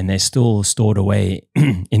 and they're still stored away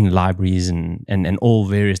in libraries and all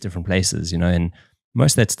various different places, and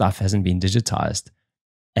most of that stuff hasn't been digitized.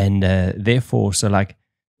 And therefore, so like,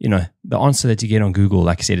 the answer that you get on Google,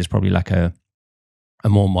 like I said, is probably like a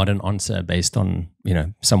more modern answer based on,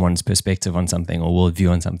 someone's perspective on something or worldview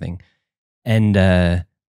on something. And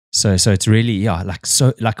so it's really, yeah,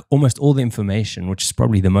 like almost all the information, which is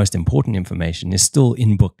probably the most important information, is still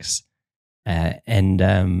in books. And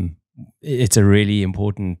it's a really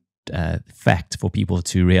important fact for people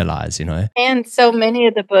to realize, And so many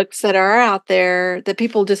of the books that are out there that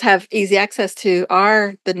people just have easy access to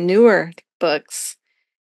are the newer books.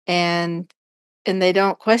 And they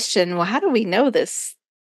don't question, well, how do we know this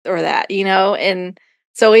or that, And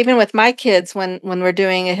so even with my kids, when we're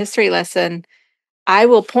doing a history lesson, I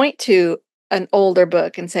will point to an older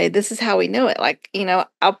book and say, this is how we know it. Like,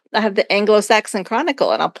 I have the Anglo-Saxon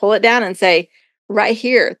Chronicle and I'll pull it down and say, right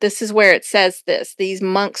here, this is where it says this. These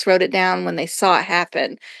monks wrote it down when they saw it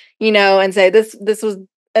happen, and say this was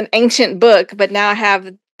an ancient book, but now I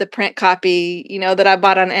have the print copy, that I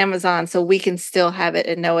bought on Amazon, so we can still have it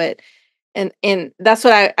and know it. And that's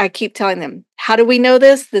what I keep telling them. How do we know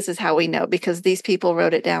this? This is how we know, because these people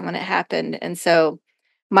wrote it down when it happened. And so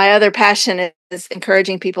my other passion is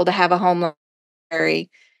encouraging people to have a home library,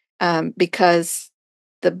 because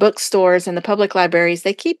the bookstores and the public libraries,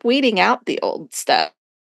 they keep weeding out the old stuff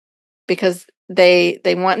because they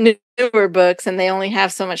want newer books and they only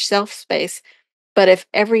have so much shelf space. But if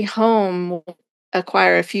every home will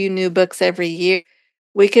acquire a few new books every year,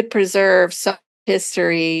 we could preserve some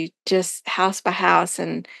history just house by house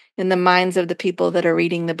and in the minds of the people that are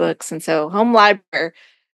reading the books. And so home library,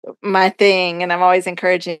 my thing, and I'm always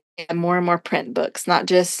encouraging more and more print books, not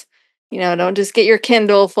just, don't just get your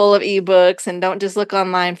Kindle full of ebooks and don't just look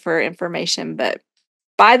online for information, but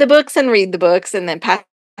buy the books and read the books and then pass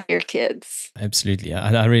to your kids. Absolutely.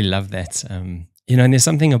 I really love that. And there's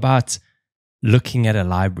something about looking at a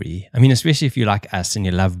library. I mean, especially if you're like us and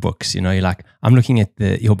you love books, you're like, I'm looking at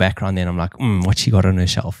your background there and I'm like, what she got on her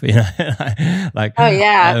shelf, like, oh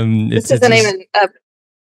yeah, this isn't even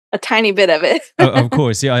a tiny bit of it. Of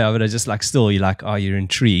course, yeah, but I just like still, you're like, you're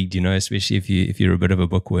intrigued, especially if you're a bit of a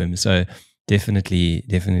bookworm. So definitely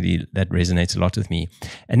that resonates a lot with me.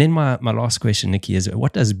 And then my last question, Nicki, is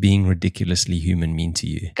what does being ridiculously human mean to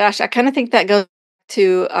you? Gosh, I kind of think that goes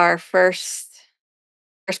to our first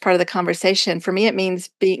part of the conversation. For me, it means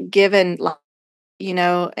being given life,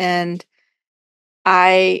 and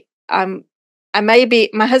I'm I may be,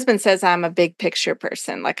 my husband says I'm a big picture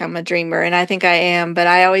person, like I'm a dreamer, and I think I am, but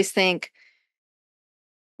I always think,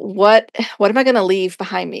 what am I going to leave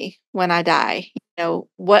behind me when I die?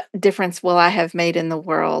 What difference will I have made in the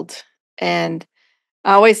world? And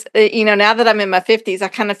I always, now that I'm in my 50s, I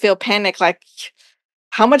kind of feel panic, like,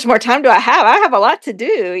 how much more time do I have? I have a lot to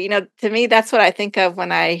do. To me, that's what I think of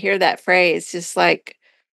when I hear that phrase, just like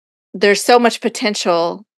there's so much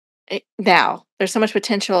potential now. There's so much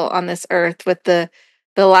potential on this earth with the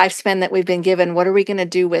lifespan that we've been given. What are we gonna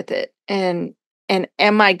do with it? And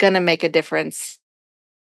am I gonna make a difference?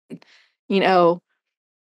 You know,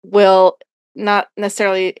 will not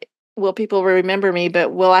necessarily will people remember me,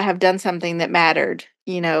 but will I have done something that mattered,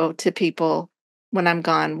 to people when I'm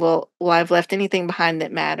gone? Will I've left anything behind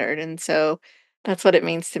that mattered? And so that's what it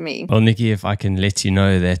means to me. Well, Nikki, if I can let you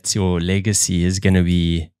know that your legacy is going to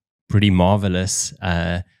be pretty marvelous.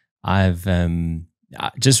 I've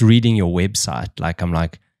just reading your website, like I'm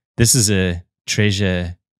like, this is a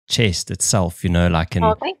treasure chest itself, like,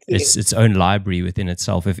 Oh, and thank you. it's its own library within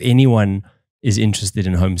itself. If anyone is interested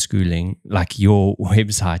in homeschooling, like your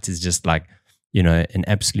website is just like, an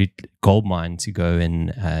absolute gold mine to go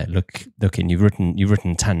and look. And you've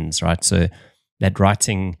written tons, right? So that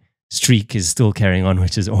writing streak is still carrying on,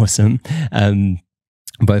 which is awesome,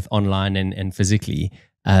 both online and physically.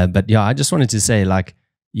 But yeah, I just wanted to say, like,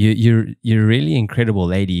 you're a really incredible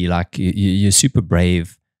lady. Like, you're super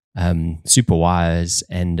brave, super wise,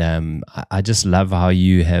 and I just love how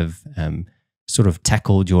you have sort of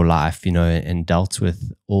tackled your life, and dealt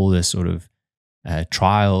with all the sort of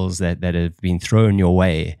trials that have been thrown your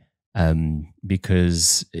way.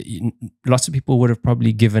 Because lots of people would have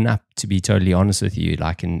probably given up, to be totally honest with you,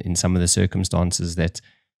 like in some of the circumstances that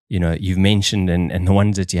you've mentioned, and the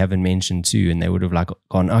ones that you haven't mentioned too, and they would have like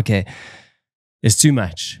gone, okay, it's too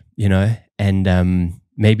much, and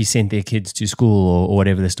maybe sent their kids to school, or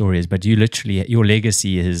whatever the story is. But your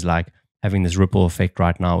legacy is like having this ripple effect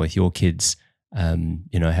right now with your kids,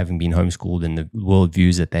 having been homeschooled, and the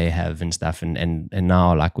worldviews that they have and stuff, and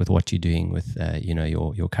now, like, with what you're doing with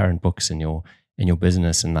your current books and your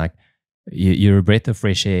business, and like you're a breath of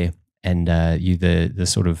fresh air, and you the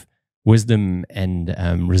sort of wisdom and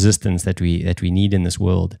resistance that we need in this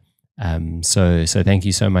world. So thank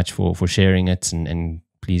you so much for sharing it, and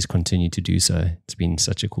please continue to do so. It's been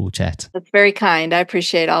such a cool chat. That's very kind. I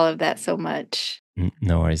appreciate all of that so much.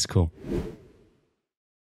 No worries, cool.